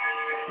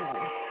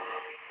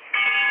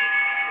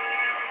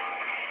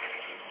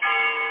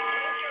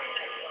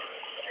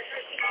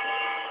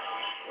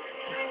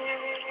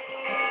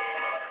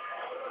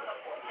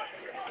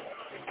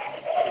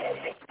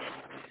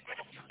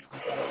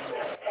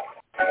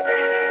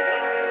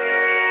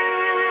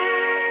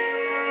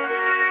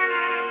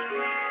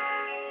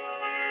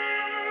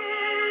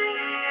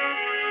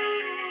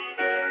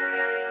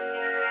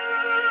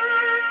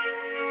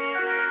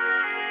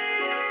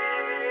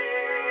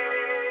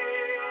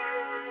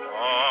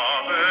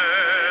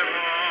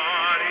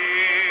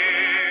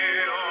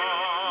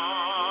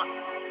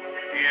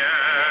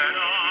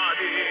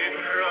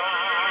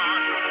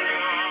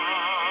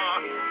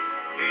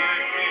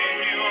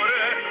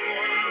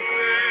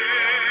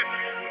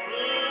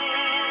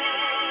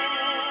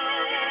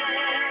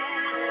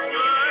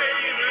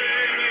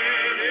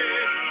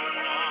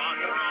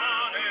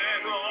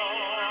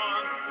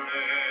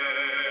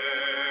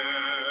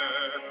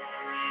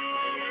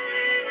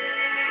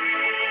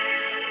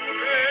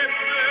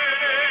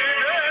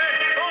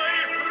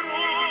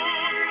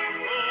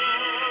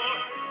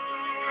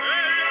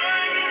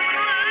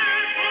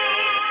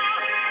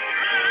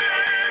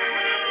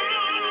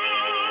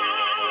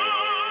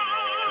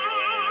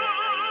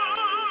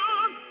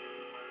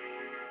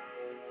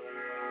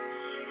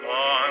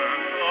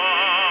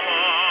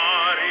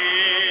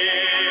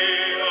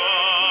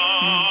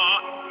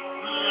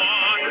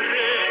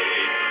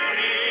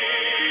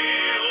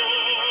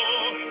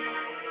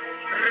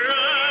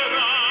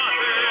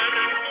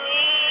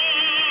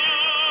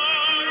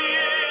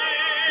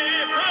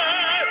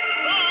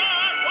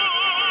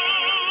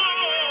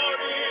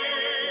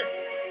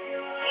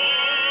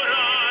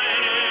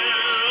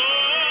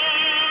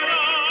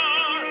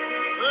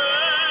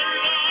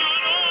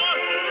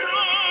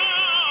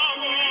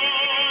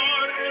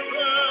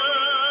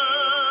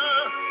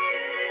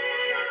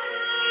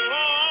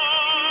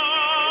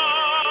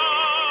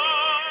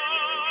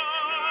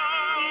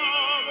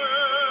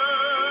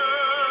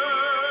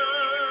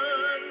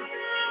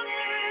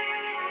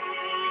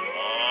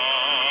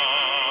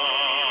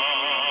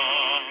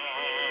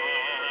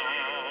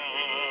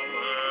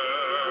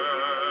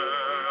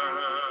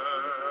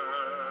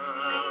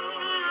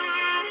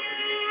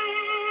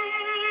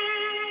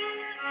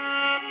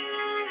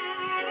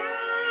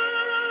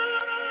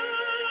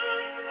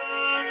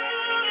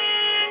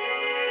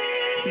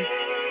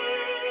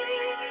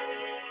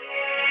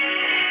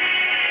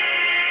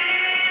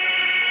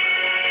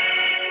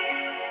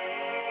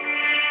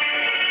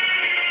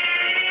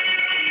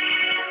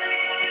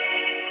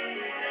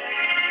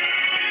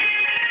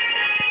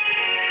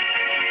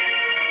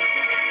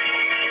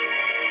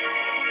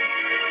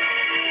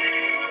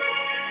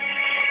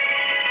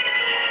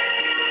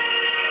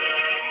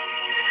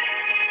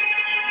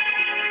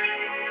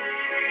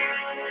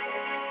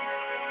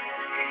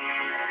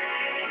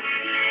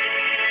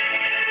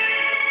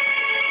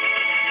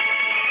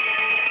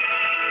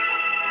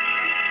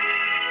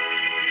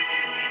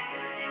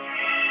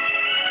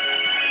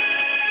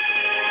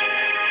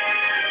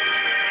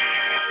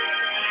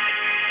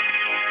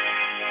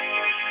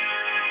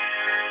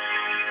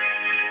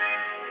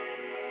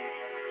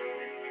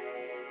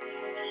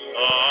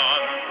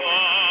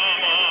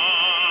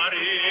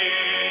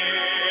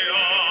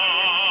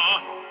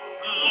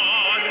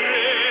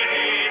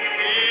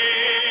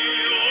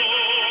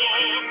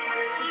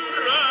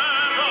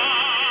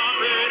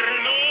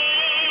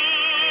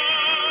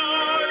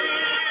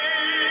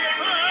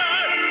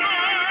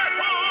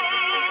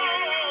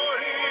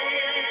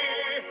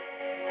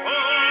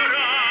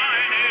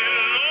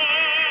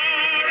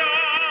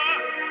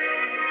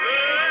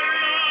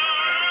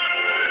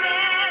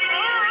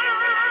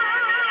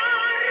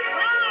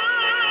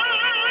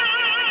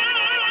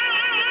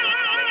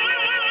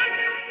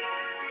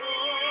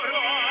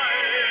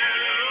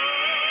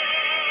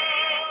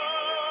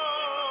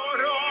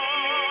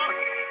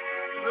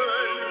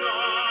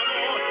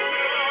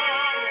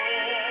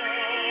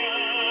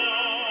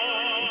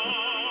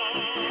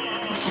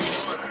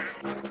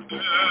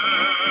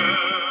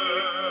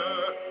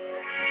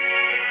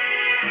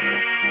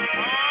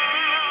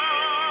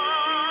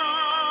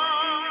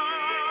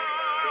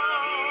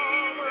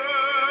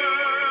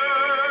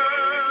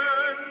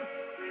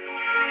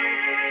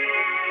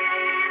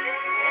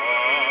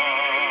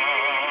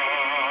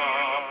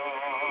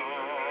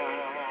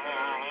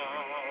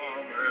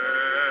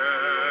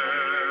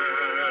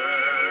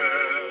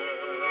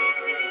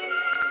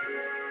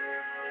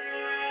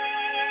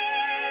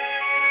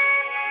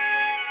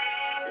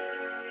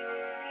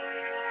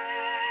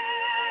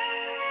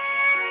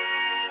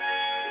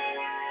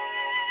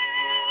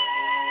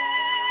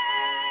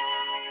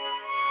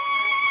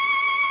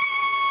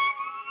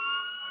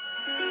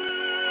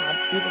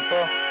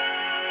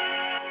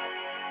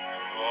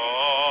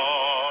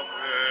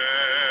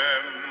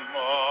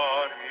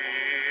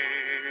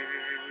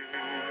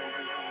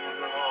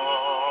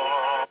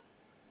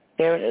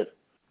 There it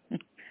is.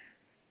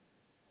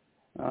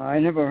 I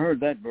never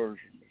heard that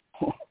version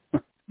before.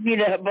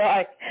 Neither have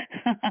I.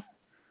 A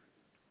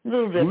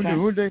little different.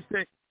 Who'd they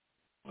say?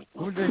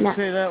 Who'd they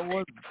say that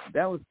was?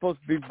 That was supposed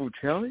to be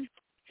Buccelli?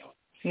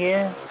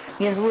 Yeah.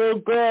 His little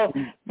girl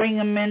bring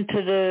him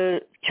into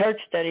the church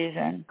studies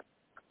and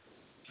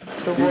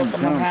to walk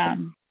him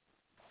around.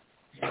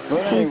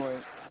 But anyway,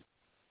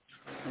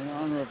 in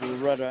honor of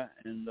Loretta,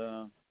 and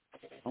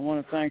I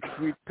want to thank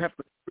Sweet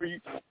Pepper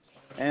Street.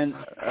 And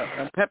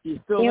Pep, you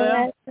still You're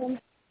there? welcome.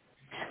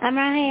 I'm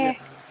right here.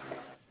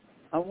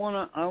 I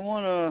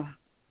wanna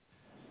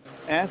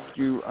ask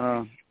you.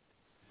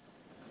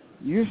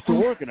 You used to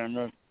work at a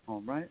nursing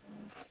home, right?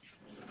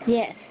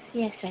 Yes,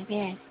 I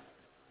did.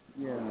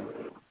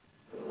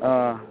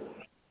 Yeah.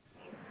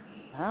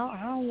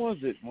 How was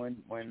it when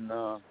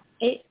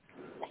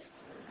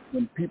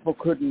people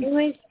couldn't?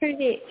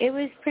 It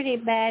was pretty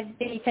bad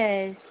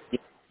because,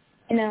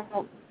 you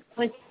know,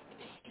 what's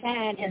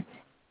sad is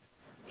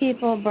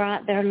people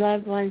brought their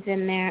loved ones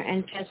in there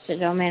and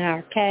trusted them in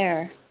our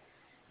care,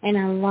 and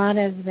a lot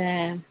of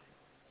the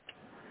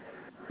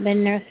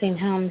nursing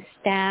home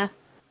staff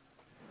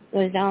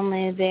was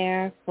only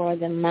there for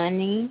the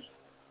money,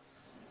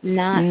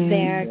 not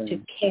there to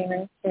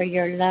care for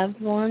your loved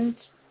ones.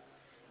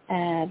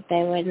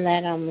 They would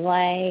let them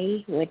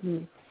lay,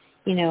 wouldn't,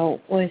 you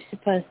know, we're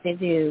supposed to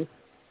do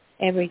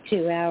every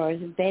 2 hours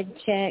bed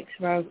checks,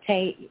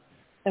 rotate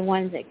the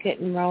ones that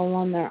couldn't roll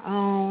on their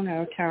own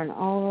or turn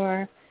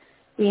over,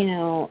 you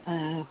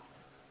know,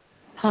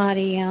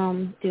 potty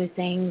them, do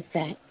things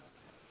that,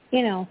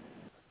 you know,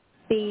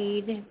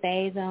 feed,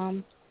 bathe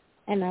them.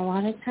 And a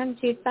lot of times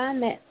you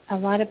find that a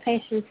lot of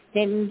patients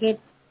didn't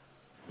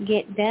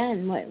get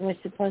done what was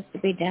supposed to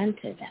be done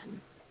to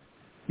them.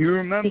 You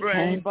remember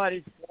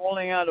anybody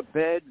falling out of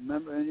bed?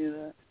 Remember any of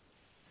that?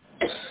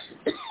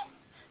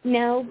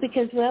 No,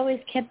 because we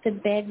always kept the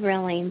bed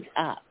railings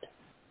up.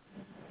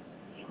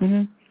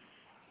 Mm-hmm.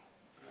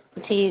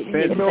 See,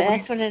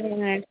 that's what I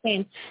don't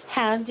understand.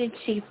 How did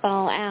she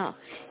fall out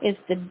if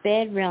the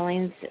bed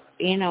railings,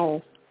 you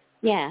know,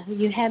 yeah,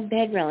 you have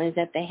bed railings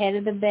at the head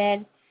of the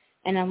bed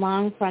and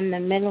along from the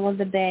middle of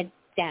the bed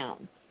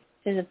down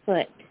to the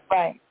foot.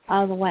 Right.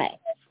 All the way.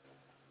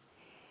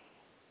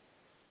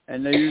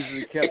 And they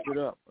usually kept it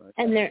up, right?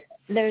 And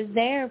they're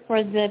there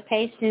for the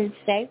patient's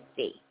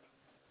safety.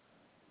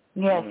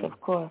 Yes, of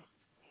course.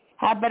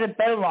 How about a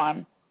bed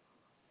alarm?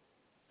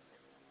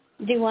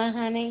 Do what,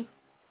 honey?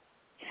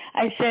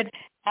 I said,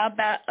 how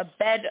about a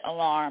bed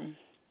alarm?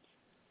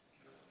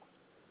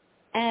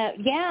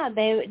 Yeah,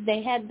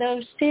 they had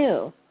those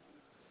too.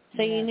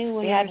 So you knew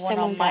when had one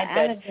someone on my got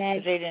bed out of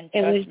bed, they didn't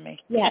trust me.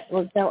 Yeah, it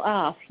would go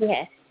off.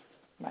 Yes.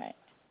 Right.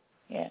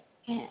 Yeah.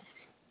 Yes.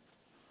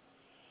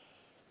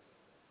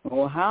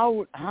 Well,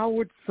 how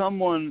would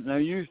someone, now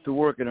you used to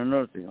work at a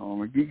nursing home,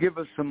 would you give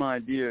us some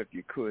idea if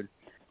you could,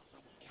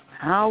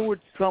 how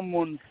would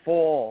someone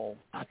fall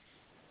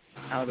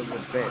out of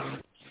a bed?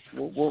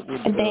 What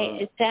would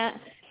it's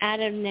out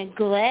of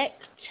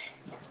neglect,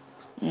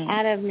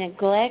 out of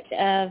neglect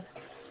of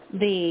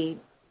the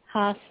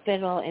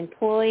hospital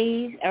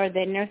employees or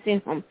the nursing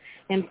home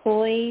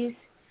employees,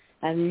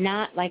 of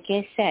not, like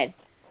I said,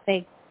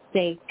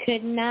 they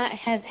could not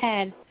have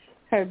had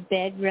her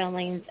bed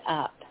railings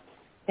up.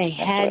 They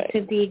had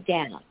to be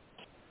down.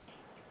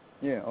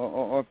 Yeah,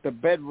 or if the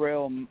bed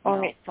rail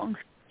malfunctioned.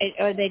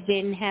 Or they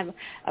didn't have,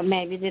 or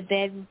maybe the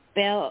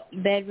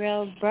bed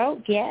rail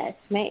broke. Yes,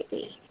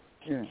 maybe.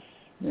 Yeah.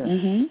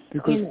 Mm-hmm.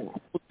 Because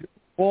people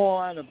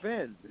fall out of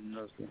bed in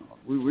nursing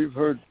homes. We've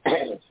heard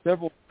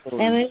several stories.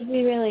 That would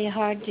be really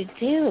hard to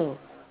do.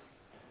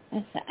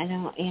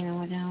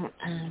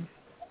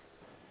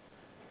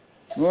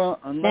 Well,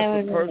 unless that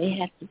would the person really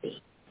have to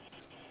be.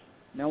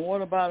 Now,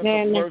 what about if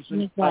a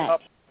person got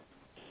up?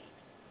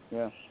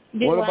 Yeah.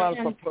 What about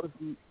if a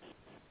person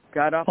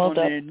got up on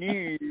their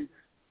knees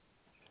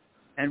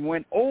and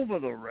went over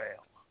the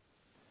rail?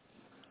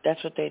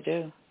 That's what they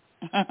do.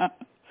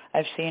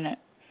 I've seen it.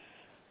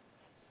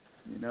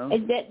 You know,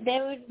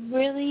 that would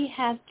really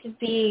have to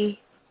be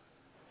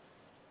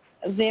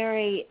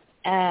very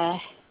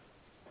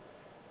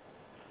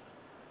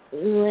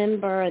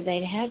limber.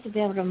 They'd have to be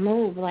able to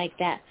move like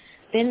that.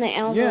 Then the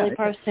elderly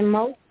person,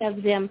 most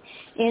of them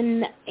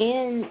in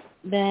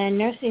the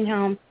nursing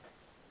home,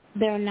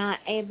 they're not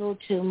able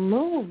to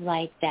move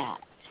like that.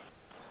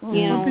 Well,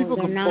 you know,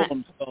 they're not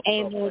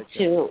able like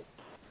to.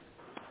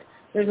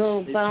 Their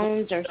little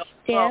bones are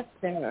stiff.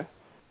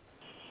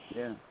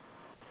 Yeah.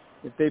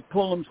 If they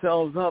pull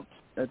themselves up,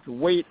 that's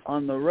weight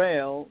on the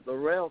rail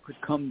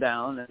could come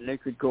down and they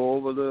could go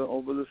over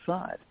the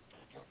side.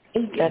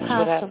 That's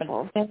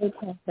possible. Very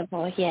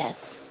possible. Yes.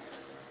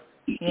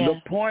 Yeah.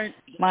 The point.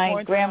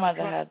 My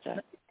grandmother had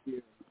that.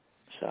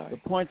 Sorry.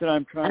 The point that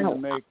I'm trying to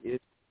make is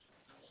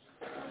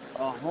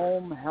a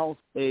home health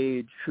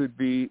aide should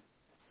be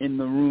in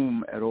the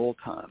room at all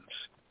times.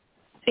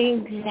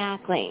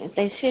 Exactly.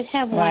 They should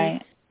have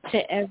one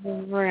to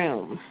every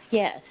room.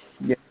 Yes.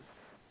 Yeah.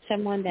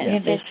 Someone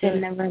that sits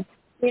in the room.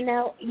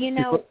 You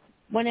know,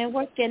 when I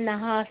worked in the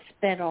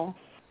hospital,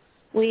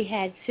 we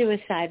had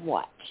suicide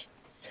watch.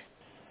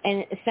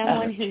 And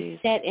someone who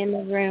sat in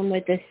the room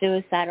with a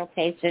suicidal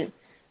patient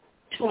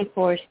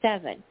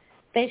 24/7.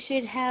 They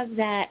should have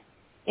that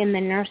in the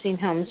nursing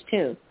homes,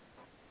 too.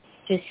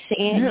 Just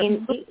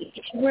in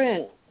each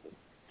room,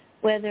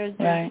 whether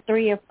there's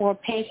 3 or 4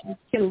 patients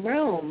in a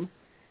room,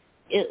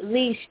 at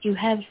least you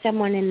have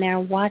someone in there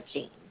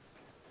watching.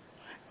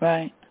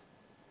 Right.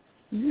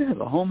 Yeah,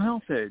 the home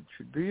health aide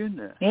should be in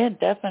there. Yeah,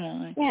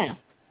 definitely. Yeah.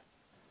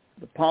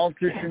 The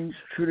politicians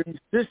should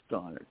insist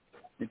on it.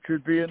 It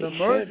should be an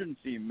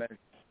emergency measure.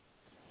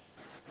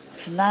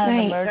 It's not an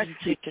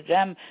emergency to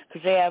them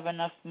because they have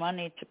enough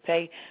money to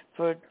pay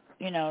for,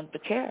 the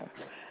care.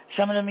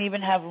 Some of them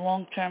even have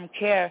long-term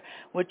care,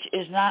 which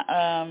is not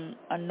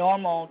a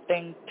normal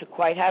thing to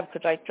quite have,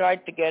 because I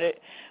tried to get it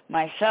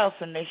myself,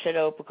 and they said,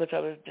 because I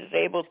was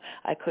disabled,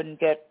 I couldn't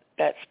get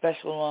that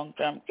special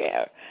long-term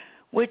care,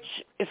 which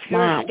if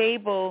you're a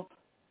stable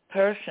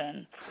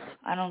person,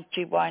 I don't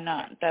see why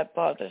not. That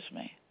bothers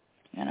me,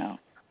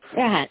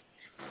 Right.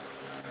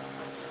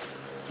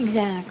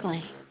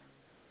 Exactly.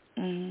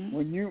 Mm-hmm.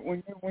 When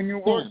you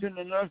worked in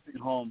the nursing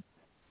home,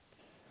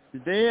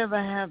 did they ever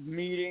have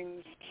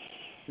meetings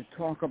to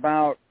talk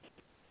about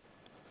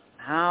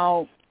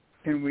how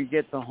can we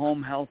get the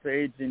home health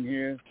aides in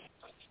here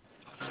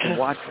to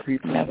watch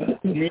people? Never.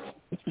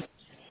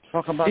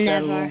 Talk about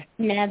that a little?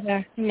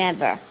 Never.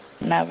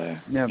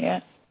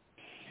 Yeah.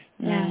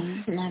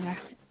 No, never.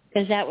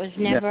 Because that was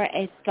never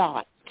a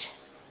thought.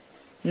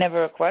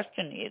 Never a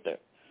question either.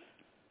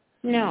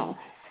 No.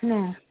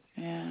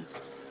 Yeah.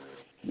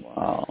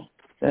 Wow.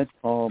 That's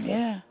horrible.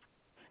 Yeah.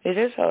 It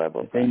is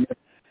horrible. They never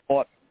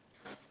thought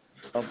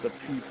of the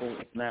people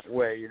in that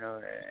way,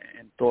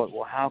 and thought,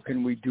 well, how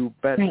can we do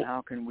better? Right.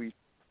 How can we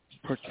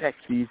protect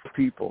these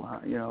people?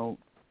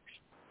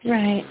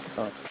 Right.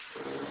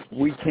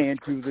 We can't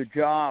do the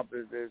job.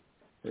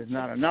 There's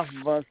not enough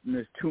of us, and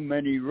there's too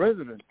many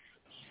residents.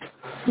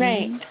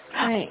 Right.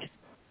 Right.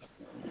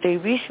 They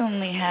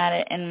recently had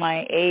it in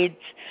my aide's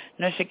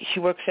nursing. She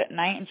works at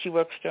night and she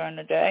works during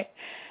the day.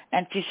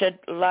 And she said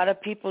a lot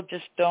of people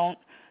just don't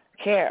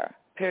care,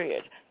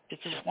 period. They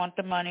just want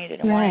the money. They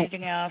don't want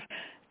anything else.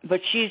 But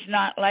she's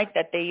not like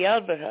that. They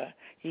yelled at her.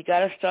 You got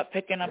to start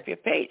picking up your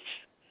pace.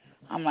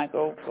 I'm like,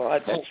 oh,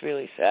 God, that's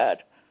really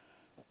sad.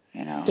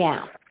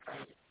 Yeah.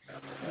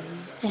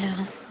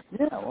 Yeah,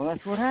 well,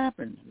 that's what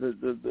happens.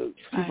 The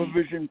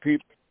supervision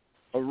people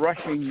are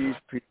rushing these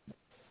people.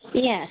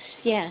 Yes.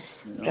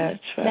 That's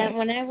right. That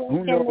when I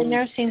worked in the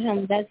nursing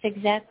home, that's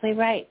exactly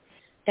right.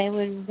 They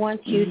would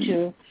want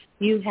you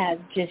you have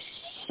just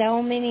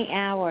so many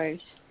hours.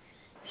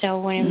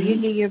 So whenever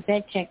you do your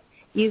bed check,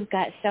 you've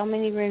got so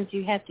many rooms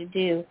you have to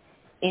do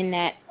in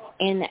that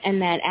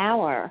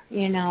hour,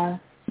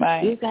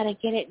 Right. You've got to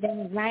get it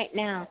done right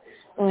now.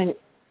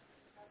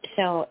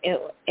 So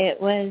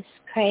it was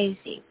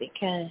crazy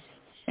because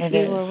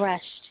you were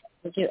rushed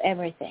to do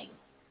everything.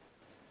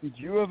 Did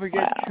you ever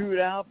get chewed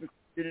out because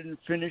you didn't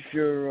finish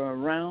your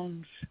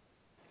rounds?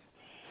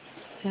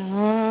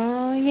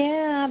 Oh,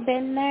 yeah, I've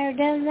been there,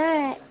 done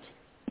that.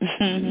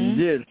 You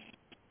did?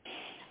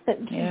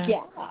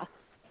 Yeah.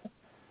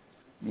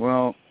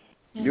 Well,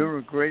 you're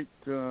a great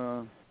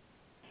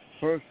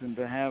person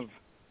to have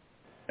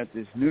at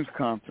this news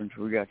conference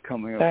we got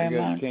coming up. Very We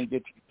much. can't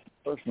get you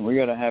in person. We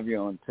got to have you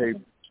on tape.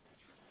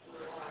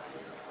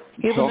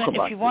 If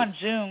you want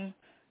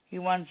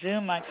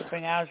Zoom, I could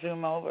bring our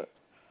Zoom over,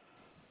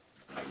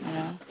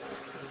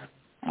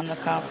 on the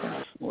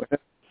conference.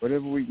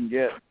 Whatever we can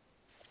get.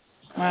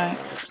 Right.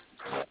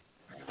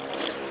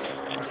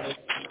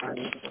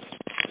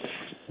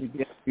 To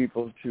get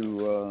people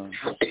to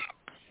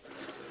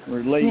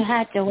relate. You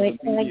have to wait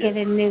till I get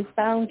a new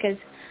phone because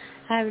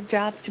I've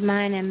dropped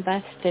mine and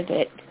busted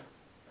it.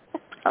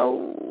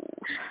 Oh,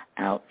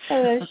 ouch. I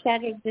was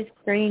shattered the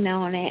screen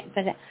on it,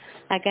 but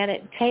I got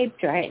it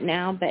taped right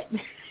now, but...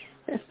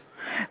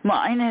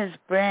 Mine is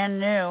brand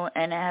new,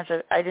 and it has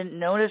I didn't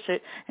notice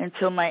it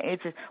until my aide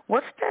said,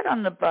 what's that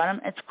on the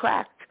bottom? It's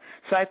cracked.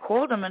 So I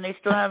called them, and they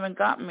still haven't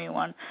gotten me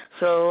one.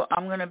 So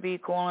I'm going to be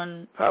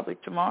calling probably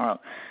tomorrow.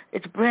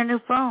 It's a brand new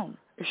phone.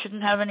 It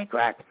shouldn't have any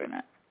cracks in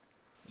it.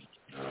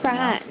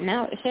 Right.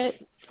 No, it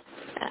should.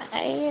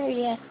 I hear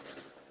you.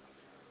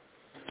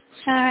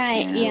 All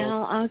right,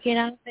 y'all. I'll get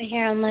off of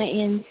here and let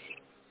you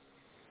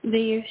do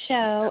your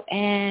show,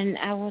 and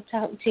I will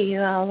talk to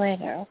you all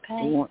later,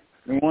 okay?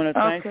 We want to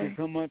thank you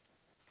so much,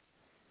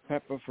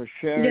 Pepper, for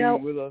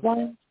sharing with us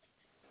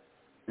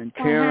and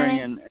caring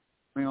and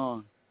coming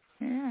on.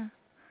 Yeah.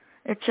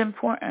 It's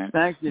important.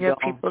 Thank you, You have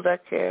people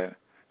that care.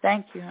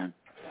 Thank you, hon.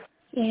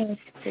 Yes.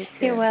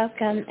 You're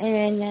welcome,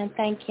 and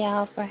thank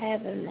y'all for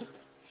having me.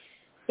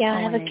 Y'all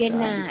have a good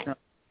night.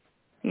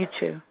 You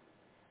too.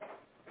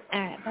 All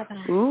right,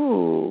 bye-bye.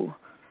 Ooh.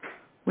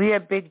 We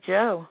have Big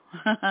Joe.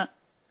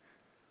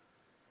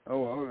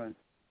 Oh, all right.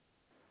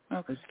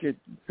 Okay.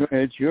 Go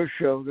ahead. It's your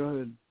show. Go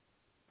ahead.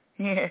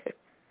 Yeah.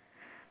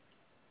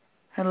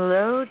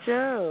 Hello,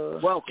 Joe.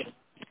 Welcome.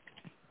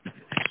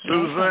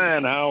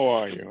 Suzanne, how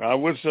are you? I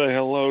would say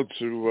hello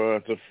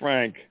to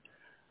Frank,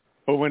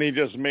 But when he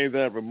just made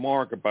that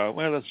remark about,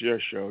 well, that's your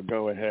show,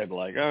 go ahead,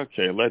 like,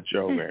 okay, let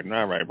Joe in.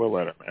 All right, we'll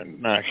let him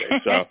in.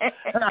 Okay, so.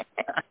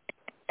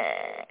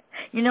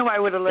 You know I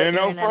would have let him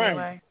in Frank.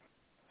 anyway.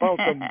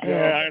 Welcome.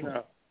 Yeah,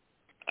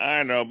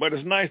 I know. But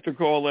it's nice to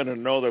call in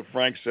and know that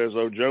Frank says,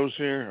 oh, Joe's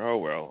here? Oh,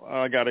 well,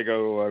 I got to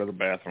go to the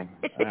bathroom.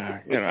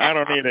 I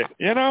don't need it.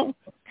 You know,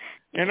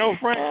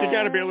 Frank, you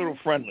got to be a little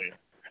friendlier.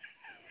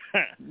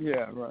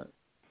 Yeah, right.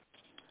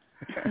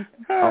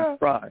 I'll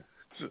try.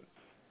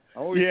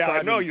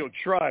 I know you'll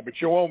try,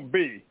 but you won't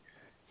be.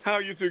 How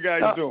are you two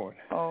guys doing?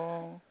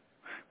 Oh,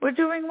 we're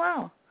doing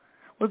well.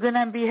 We're going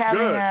to be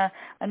having a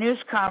news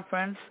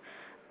conference.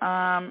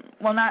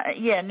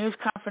 News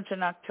conference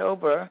in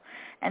October,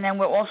 and then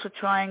we're also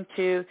trying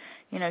to,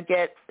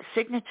 get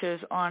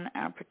signatures on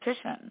our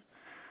petition.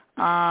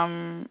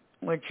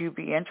 Would you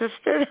be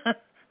interested?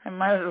 I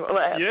might as well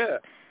ask. Yeah.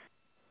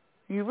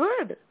 You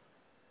would.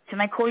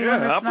 Can I call you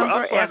on this number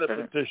I'll sign after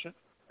the petition.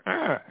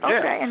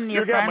 Okay, and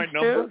your you got my friends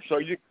number, too? so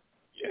you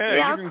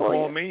can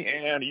call me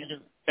and you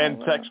can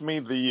text me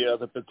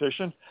the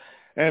petition,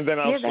 and then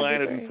I'll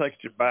sign it and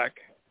text you back.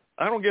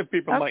 I don't give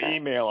people my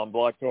email on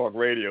Blog Talk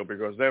Radio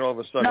because then all of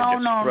a sudden it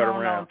gets spread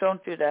around. No,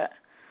 don't do that.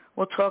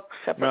 We'll talk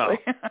separately.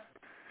 No.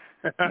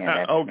 That's okay.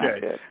 not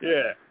good.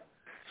 Yeah.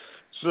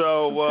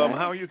 So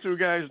how are you two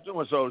guys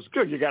doing? So it's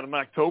good. You got an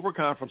October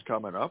conference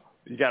coming up.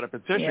 You got a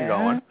petition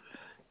going.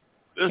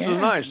 This is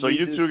nice. So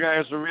you two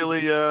guys are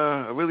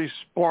really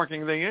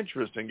sparking the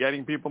interest and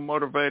getting people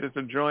motivated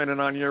to join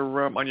in on your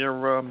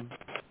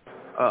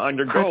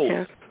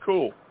goals.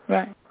 Cool.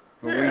 Right.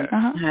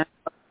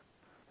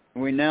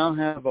 We now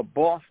have a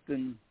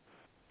Boston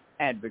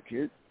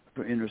advocate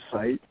for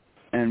Innersight,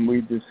 and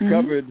we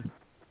discovered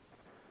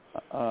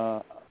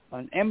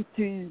an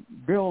empty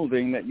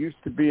building that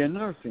used to be a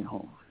nursing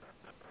home.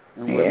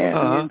 And we're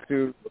looking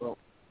into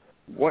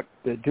what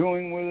they're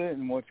doing with it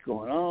and what's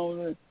going on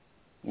with it.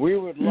 We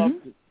would love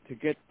to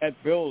get that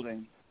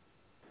building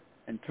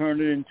and turn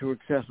it into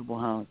accessible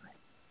housing.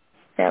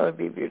 That would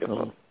be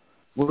beautiful. So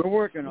we're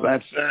working on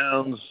that.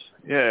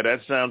 That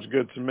sounds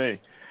good to me.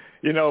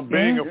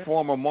 Being a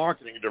former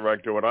marketing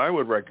director, what I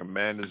would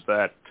recommend is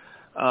that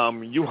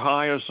you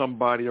hire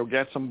somebody or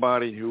get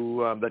somebody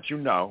who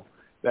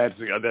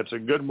that's a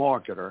good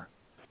marketer,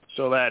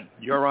 so that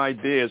your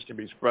ideas can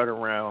be spread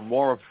around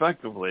more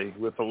effectively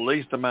with the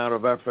least amount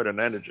of effort and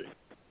energy.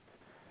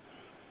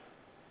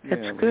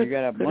 That's good.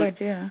 Good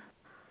idea.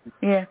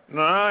 Yeah.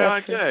 No,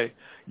 okay.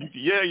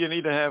 You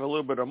need to have a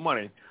little bit of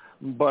money,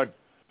 but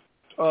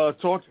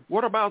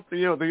what about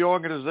the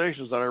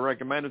organizations that I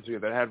recommended to you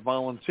that had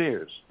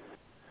volunteers?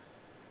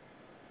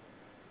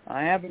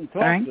 I haven't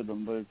talked to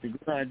them, but it's a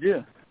good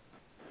idea.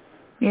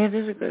 Yeah, it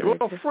is a good idea.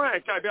 Well,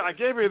 Frank, I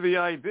gave you the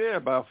idea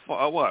about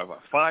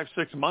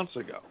 5-6 months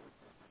ago.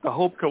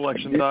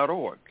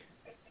 TheHopeCollection.org.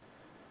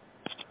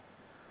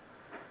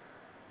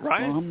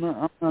 Right?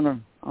 Well,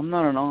 I'm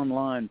not an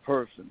online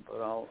person,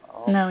 but I'll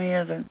No, he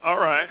isn't. All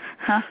right.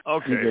 Huh?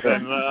 Okay.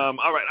 Then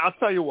all right. I'll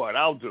tell you what.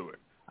 I'll do it.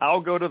 I'll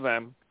go to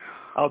them.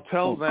 I'll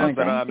tell them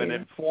that I'm an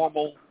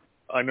informal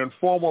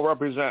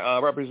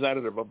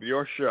representative of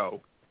your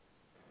show.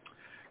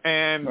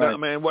 And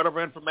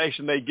whatever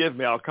information they give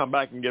me, I'll come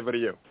back and give it to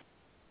you.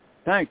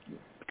 Thank you.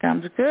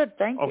 Sounds good.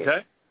 Thank you.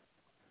 Okay.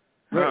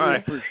 All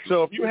right.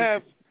 So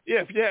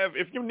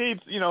if you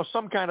need,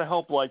 some kind of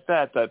help like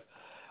that,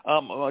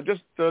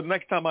 just the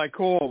next time I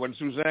call, when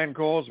Suzanne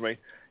calls me,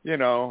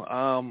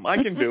 I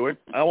can do it.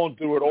 I won't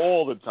do it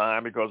all the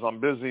time because I'm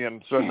busy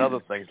and certain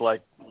other things.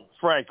 Like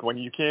Frank, when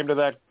you came to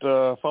that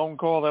phone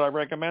call that I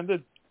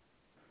recommended.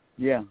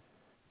 Yeah.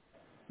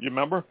 You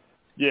remember?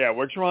 Yeah,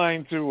 we're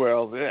trying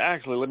to.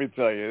 Actually, let me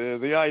tell you,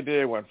 the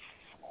idea went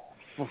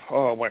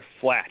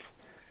flat,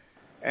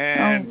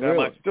 and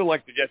I'd still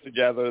like to get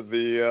together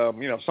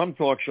some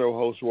talk show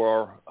hosts who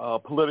are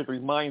politically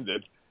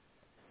minded,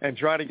 and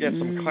try to get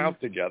some clout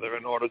together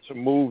in order to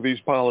move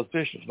these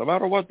politicians, no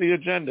matter what the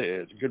agenda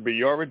is. It could be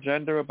your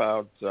agenda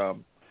about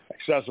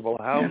accessible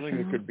housing.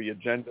 It could be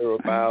agenda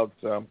about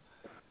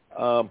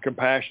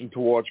compassion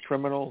towards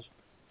criminals.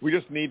 We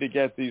just need to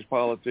get these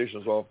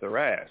politicians off their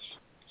ass.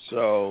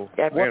 So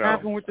what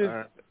happened with this?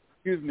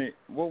 Excuse me.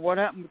 What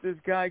happened with this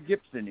guy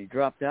Gibson? He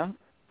dropped out.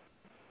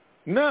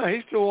 No,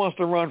 he still wants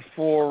to run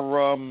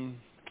for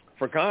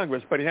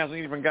Congress, but he hasn't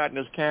even gotten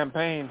his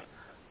campaign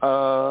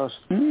staff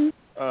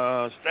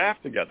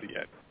together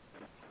yet.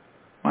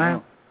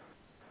 Wow.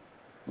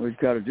 Well, he's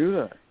got to do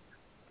that.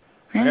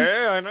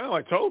 Yeah, I know.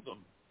 I told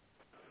him.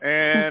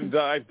 And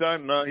I've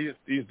done.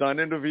 He's done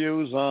 5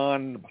 interviews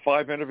on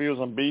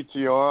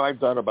BTR.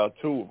 I've done about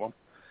 2 of them.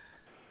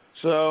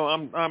 So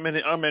I'm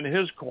in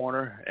his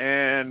corner,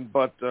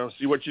 but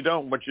see what you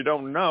don't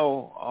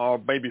know or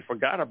maybe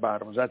forgot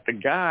about was that the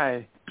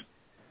guy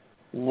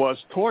was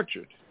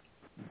tortured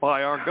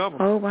by our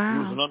government. Oh wow!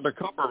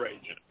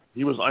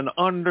 He was an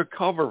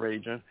undercover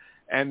agent.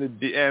 And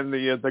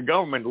the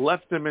government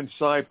left him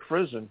inside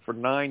prison for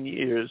 9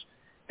 years,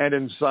 and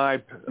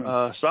inside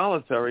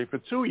solitary for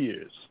 2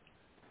 years.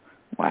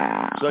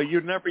 Wow! So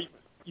you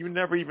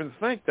never even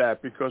think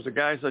that because the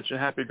guy's such a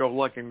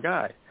happy-go-lucky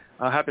guy.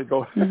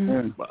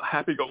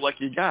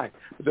 happy-go-lucky guy.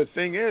 But the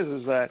thing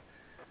is that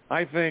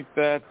I think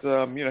that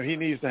he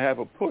needs to have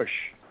a push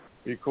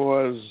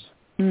because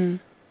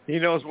he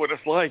knows what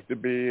it's like to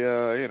be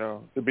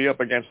to be up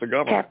against the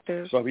government.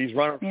 Captive. So he's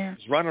running. Yeah.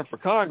 He's running for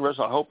Congress.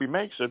 I hope he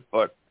makes it.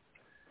 But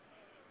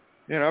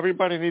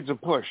everybody needs a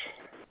push.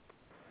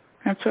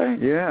 That's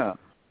right. Yeah.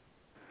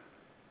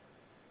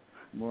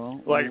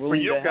 Well, like for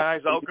you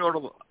guys, I'll go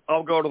to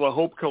the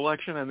Hope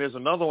Collection, and there's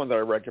another one that I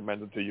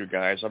recommended to you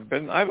guys. I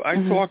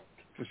talked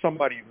to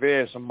somebody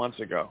there some months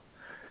ago,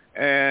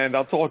 and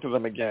I'll talk to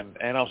them again,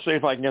 and I'll see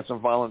if I can get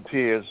some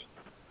volunteers.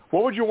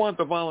 What would you want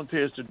the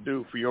volunteers to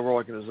do for your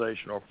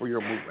organization or for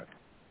your movement?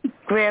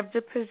 Grab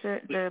the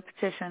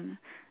petition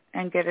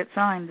and get it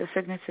signed, the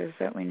signatures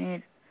that we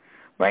need.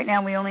 Right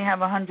now we only have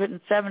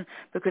 107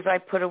 because I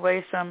put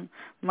away some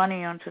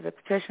money onto the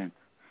petition,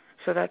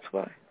 so that's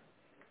why.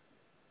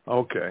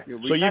 Okay.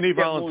 So you need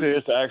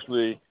volunteers to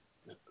actually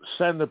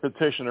send the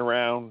petition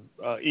around,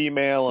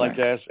 email, I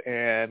guess,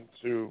 and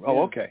to...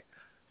 Oh, okay.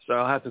 So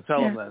I'll have to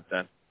tell them that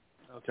then.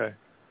 Okay.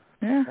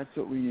 Yeah. That's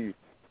what we need.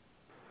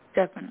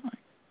 Definitely.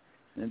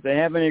 If they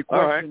have any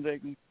questions, they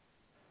can...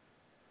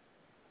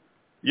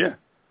 Yeah.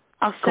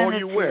 I'll send call it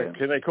you to where? you.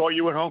 Can they call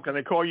you at home? Can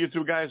they call you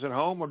two guys at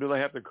home, or do they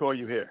have to call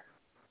you here?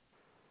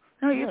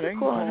 No, you can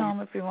call at home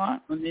if you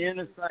want. On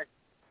the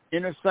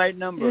Innersight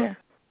number. Yeah.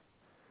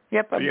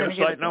 Yep, I'm going to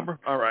get Innersight number?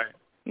 All right.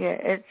 Yeah,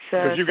 it's...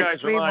 Because you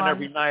guys are on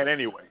every night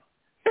anyway.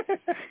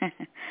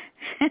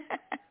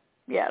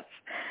 Yes.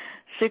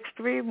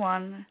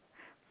 631-4...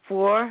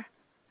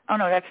 Oh,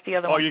 no, that's the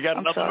other one. Oh, you got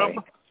another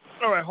number?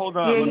 All right, hold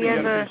on. Yeah, Let me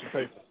get a piece of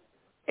paper.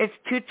 It's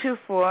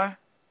 224...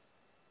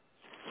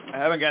 I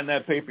haven't gotten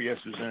that paper yet,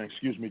 Suzanne.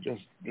 Excuse me.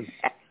 Just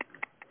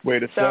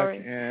wait a sec,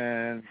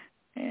 and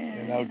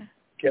I'll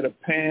get a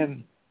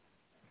pen.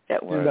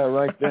 That works. And I'll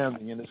write down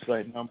the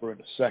Innersight number in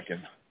a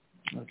second.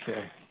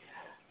 Okay.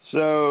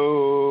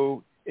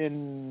 So,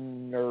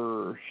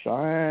 Innersight.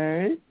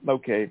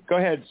 Okay. Go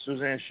ahead,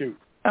 Suzanne. Shoot.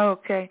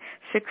 Okay.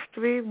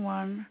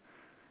 631...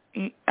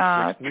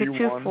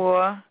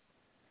 224...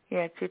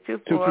 Yeah, 224...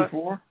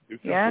 224?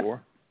 Yeah.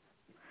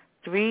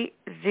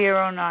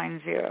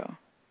 3090.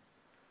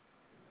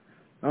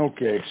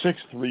 Okay,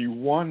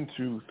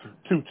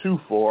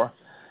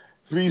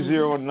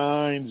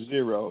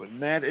 631-224-3090.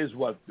 And that is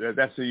what?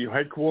 That's your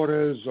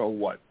headquarters or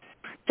what?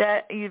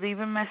 That you leave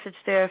a message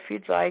there if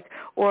you'd like,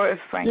 or if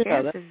Frank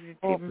answers, it's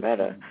even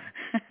better.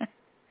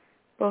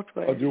 Both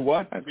ways. Or do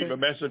what? Okay. Leave a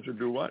message or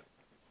do what?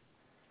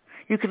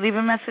 You could leave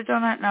a message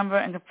on that number,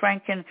 and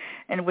Frank can,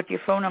 and with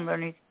your phone number,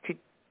 and he could,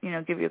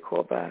 give you a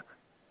call back.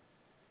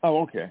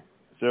 Oh, okay.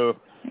 So,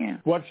 yeah.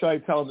 What should I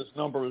tell this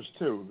number is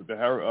to? The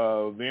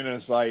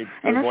Innersight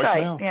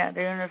voicemail? Yeah, the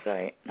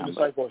Innersight number.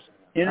 Innersight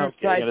voicemail.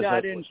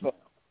 Innersight.info.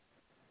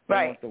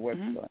 Right. The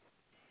website.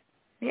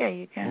 Mm-hmm. Yeah,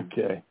 you can.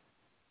 Okay.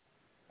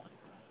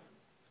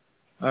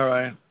 All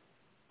right.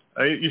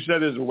 You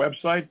said there's a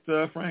website,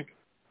 Frank?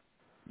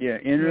 Yeah,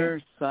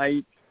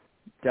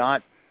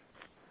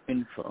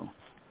 Innersight.info.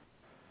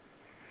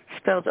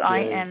 Spelled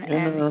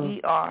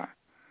INNERSIGHT.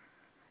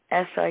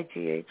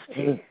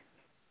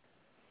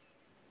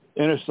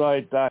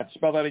 Innersight.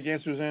 Spell that again,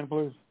 Suzanne,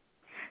 please.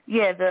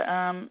 Yeah,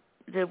 the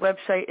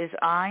website is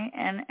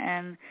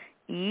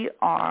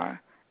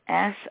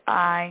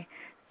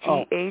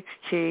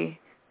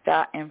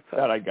INNERSIGHT.info.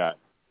 That I got.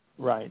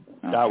 Right.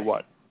 Okay. Dot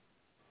what?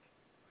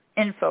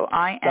 Info.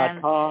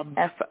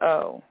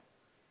 INFO.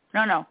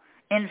 No.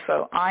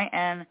 Info.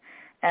 INFO.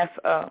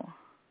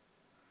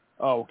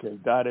 Oh, okay.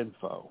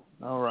 .info.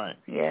 All right.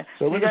 Yeah.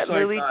 So you got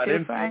Louis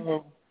too, Frank?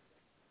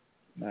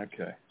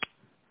 Okay.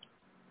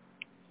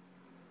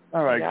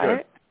 All right,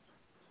 good. It?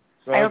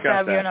 So I also got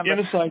have that. your number.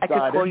 Innersight. I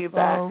could call you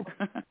back.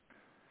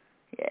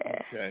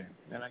 Yeah. Okay.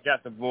 And I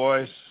got the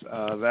voice,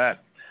 that.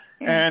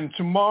 Yeah. And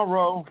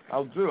tomorrow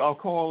I'll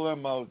call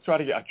them. I'll try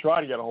to get a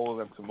hold of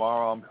them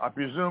tomorrow. I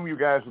presume you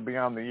guys will be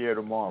on the air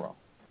tomorrow.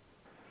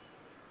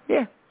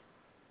 Yeah.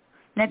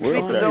 Next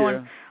week we're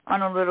going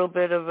on a little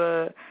bit of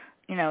a,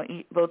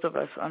 both of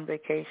us on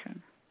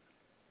vacation.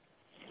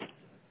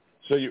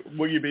 So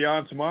will you be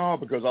on tomorrow?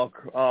 Because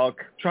I'll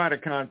try to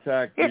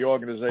contact the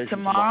organization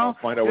tomorrow.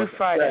 Find out what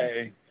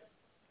Friday.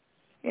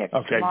 They say. Yeah.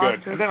 Okay,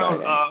 good. And then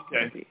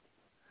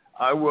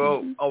I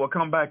will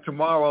come back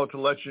tomorrow to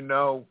let you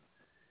know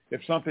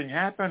if something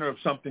happened or if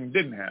something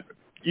didn't happen.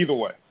 Either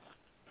way.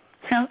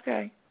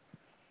 Okay.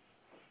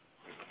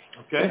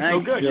 Okay. So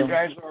good. You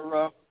guys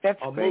are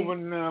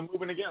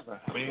moving together.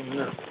 I mean,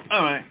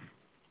 all right.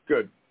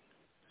 Good.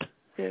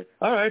 Good.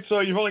 All right, so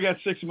you've only got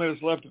 6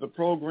 minutes left of the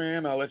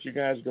program. I'll let you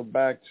guys go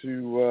back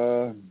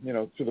to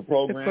the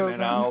program,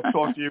 and I'll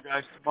talk to you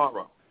guys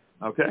tomorrow.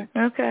 Okay?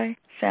 Okay.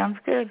 Sounds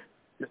good.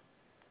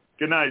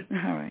 Good night.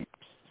 All right.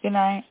 Good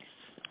night.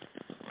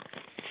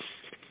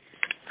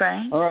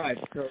 Frank? All right,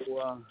 so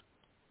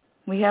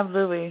we have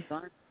Louis.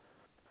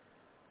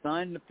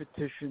 Sign the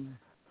petition,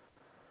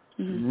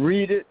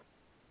 read it,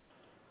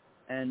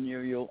 and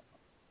you'll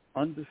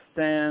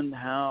understand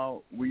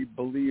how we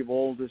believe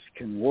all this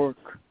can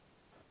work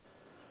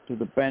to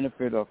the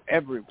benefit of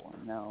everyone.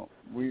 Now,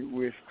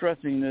 we're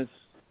stressing this,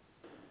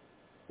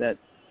 that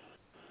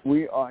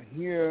we are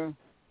here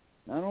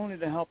not only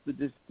to help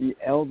the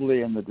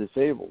elderly and the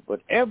disabled,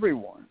 but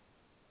everyone,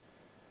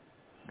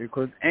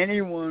 because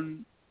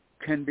anyone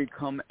can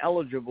become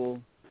eligible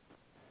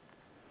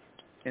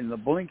in the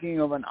blinking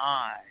of an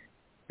eye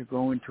to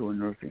go into a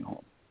nursing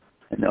home.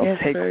 And they'll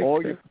take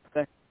all your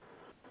protection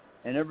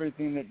and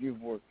everything that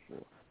you've worked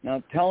for.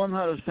 Now, tell them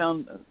how to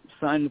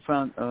sign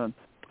the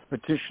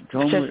petition.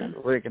 Tell them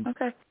where they can.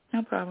 Okay,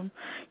 no problem.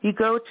 You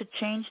go to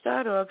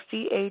change.org,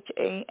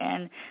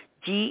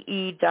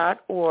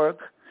 change.org,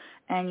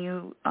 and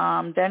you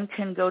then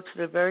can go to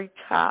the very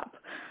top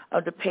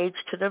of the page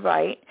to the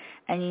right,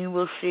 and you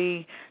will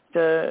see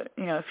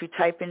if you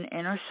type in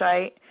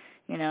Innersight,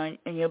 and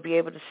you'll be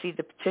able to see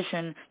the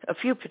petition, a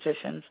few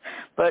petitions,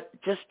 but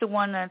just the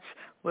one that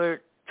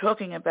we're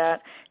talking about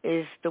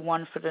is the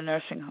one for the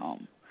nursing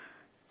home.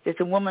 There's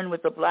a woman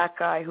with a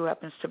black eye who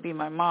happens to be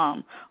my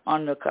mom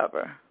on the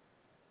cover.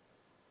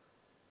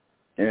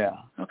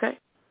 Yeah. Okay.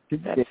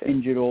 People get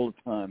injured all the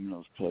time in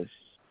those places.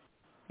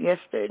 Yes,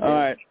 they do. All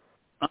right.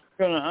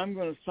 I'm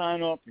gonna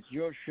sign off. It's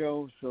your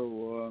show,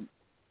 so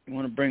you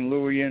want to bring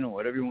Louie in or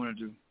whatever you want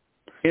to do.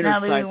 Now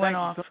Louie went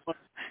off.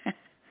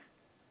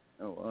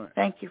 All right.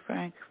 Thank you,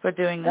 Frank, for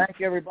doing that. Thank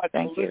you, everybody,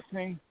 for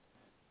listening.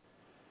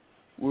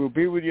 We'll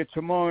be with you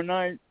tomorrow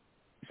night,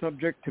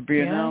 subject to be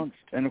announced.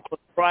 And, of course,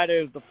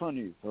 Friday is the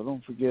funnies, so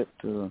don't forget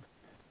to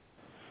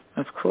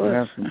have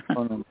some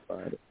fun on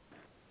Friday.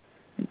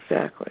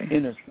 Exactly.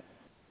 Innocent.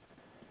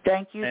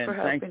 Thank you for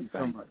helping, thank you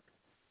Frank. so much.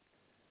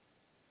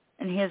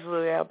 And here's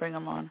Louie. I'll bring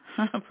him on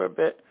for a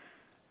bit.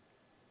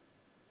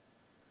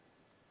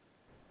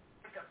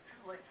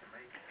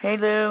 Hey,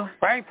 Lou.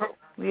 Frank,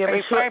 we have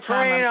a short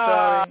time,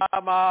 Perino,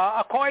 I'm sorry.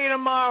 I'll call you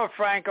tomorrow,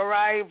 Frank, all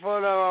right, for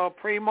the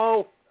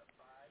Primo?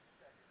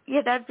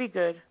 Yeah, that'd be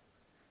good.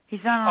 He's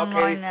not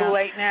online now. Okay, too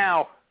late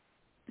now.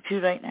 Too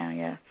late now,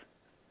 yes.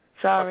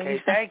 Sorry. Okay,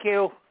 thank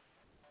you.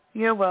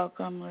 You're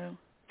welcome, Lou.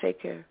 Take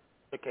care.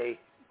 Okay,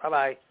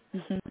 bye-bye.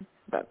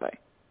 Bye-bye.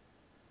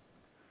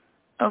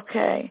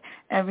 Okay,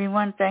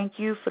 everyone, thank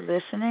you for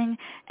listening,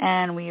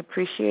 and we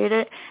appreciate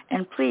it.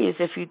 And please,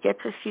 if you get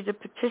to see the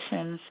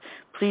petitions,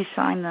 please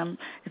sign them.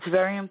 It's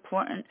very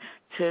important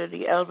to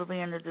the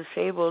elderly and the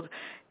disabled.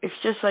 It's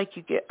just like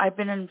I've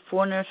been in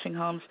 4 nursing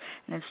homes,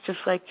 and it's just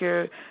like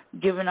you're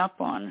given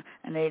up on,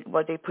 and they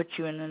put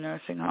you in the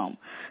nursing home.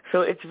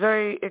 So it's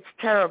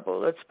terrible,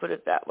 let's put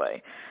it that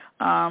way.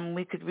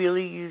 We could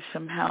really use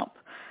some help.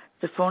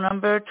 The phone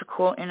number to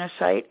call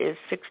Innersight is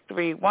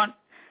 631-224-3090.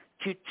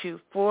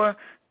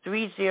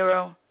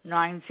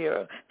 If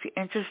you're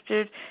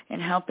interested in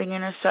helping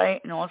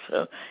Innersight and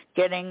also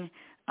getting,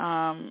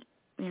 a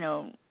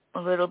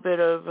little bit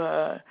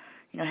of,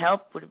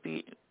 help would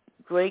be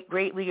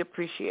greatly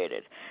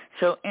appreciated.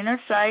 So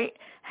Innersight,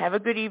 have a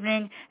good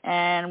evening,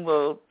 and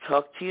we'll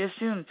talk to you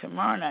soon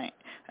tomorrow night.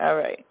 All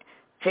right.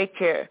 Take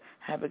care.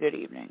 Have a good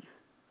evening.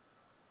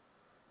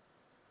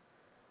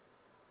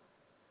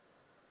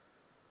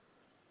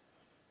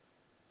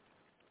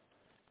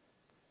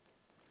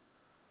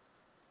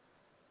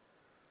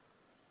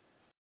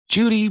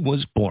 Judy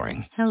was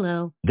boring.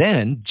 Hello.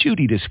 Then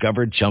Judy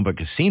discovered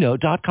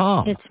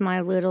ChumbaCasino.com. It's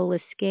my little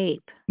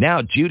escape.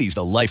 Now Judy's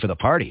the life of the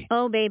party.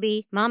 Oh,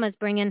 baby, mama's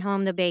bringing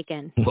home the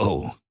bacon.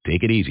 Whoa,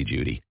 take it easy,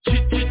 Judy.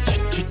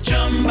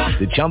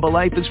 The Chumba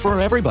life is for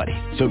everybody.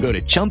 So go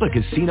to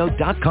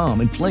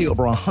ChumbaCasino.com and play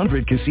over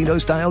 100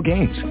 casino-style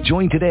games.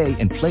 Join today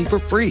and play for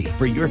free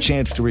for your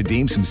chance to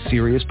redeem some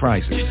serious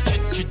prizes.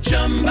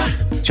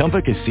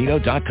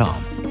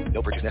 ChumbaCasino.com.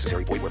 No purchase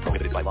necessary. Void where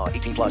prohibited by law.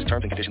 18+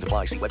 terms and conditions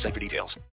apply. See website for details.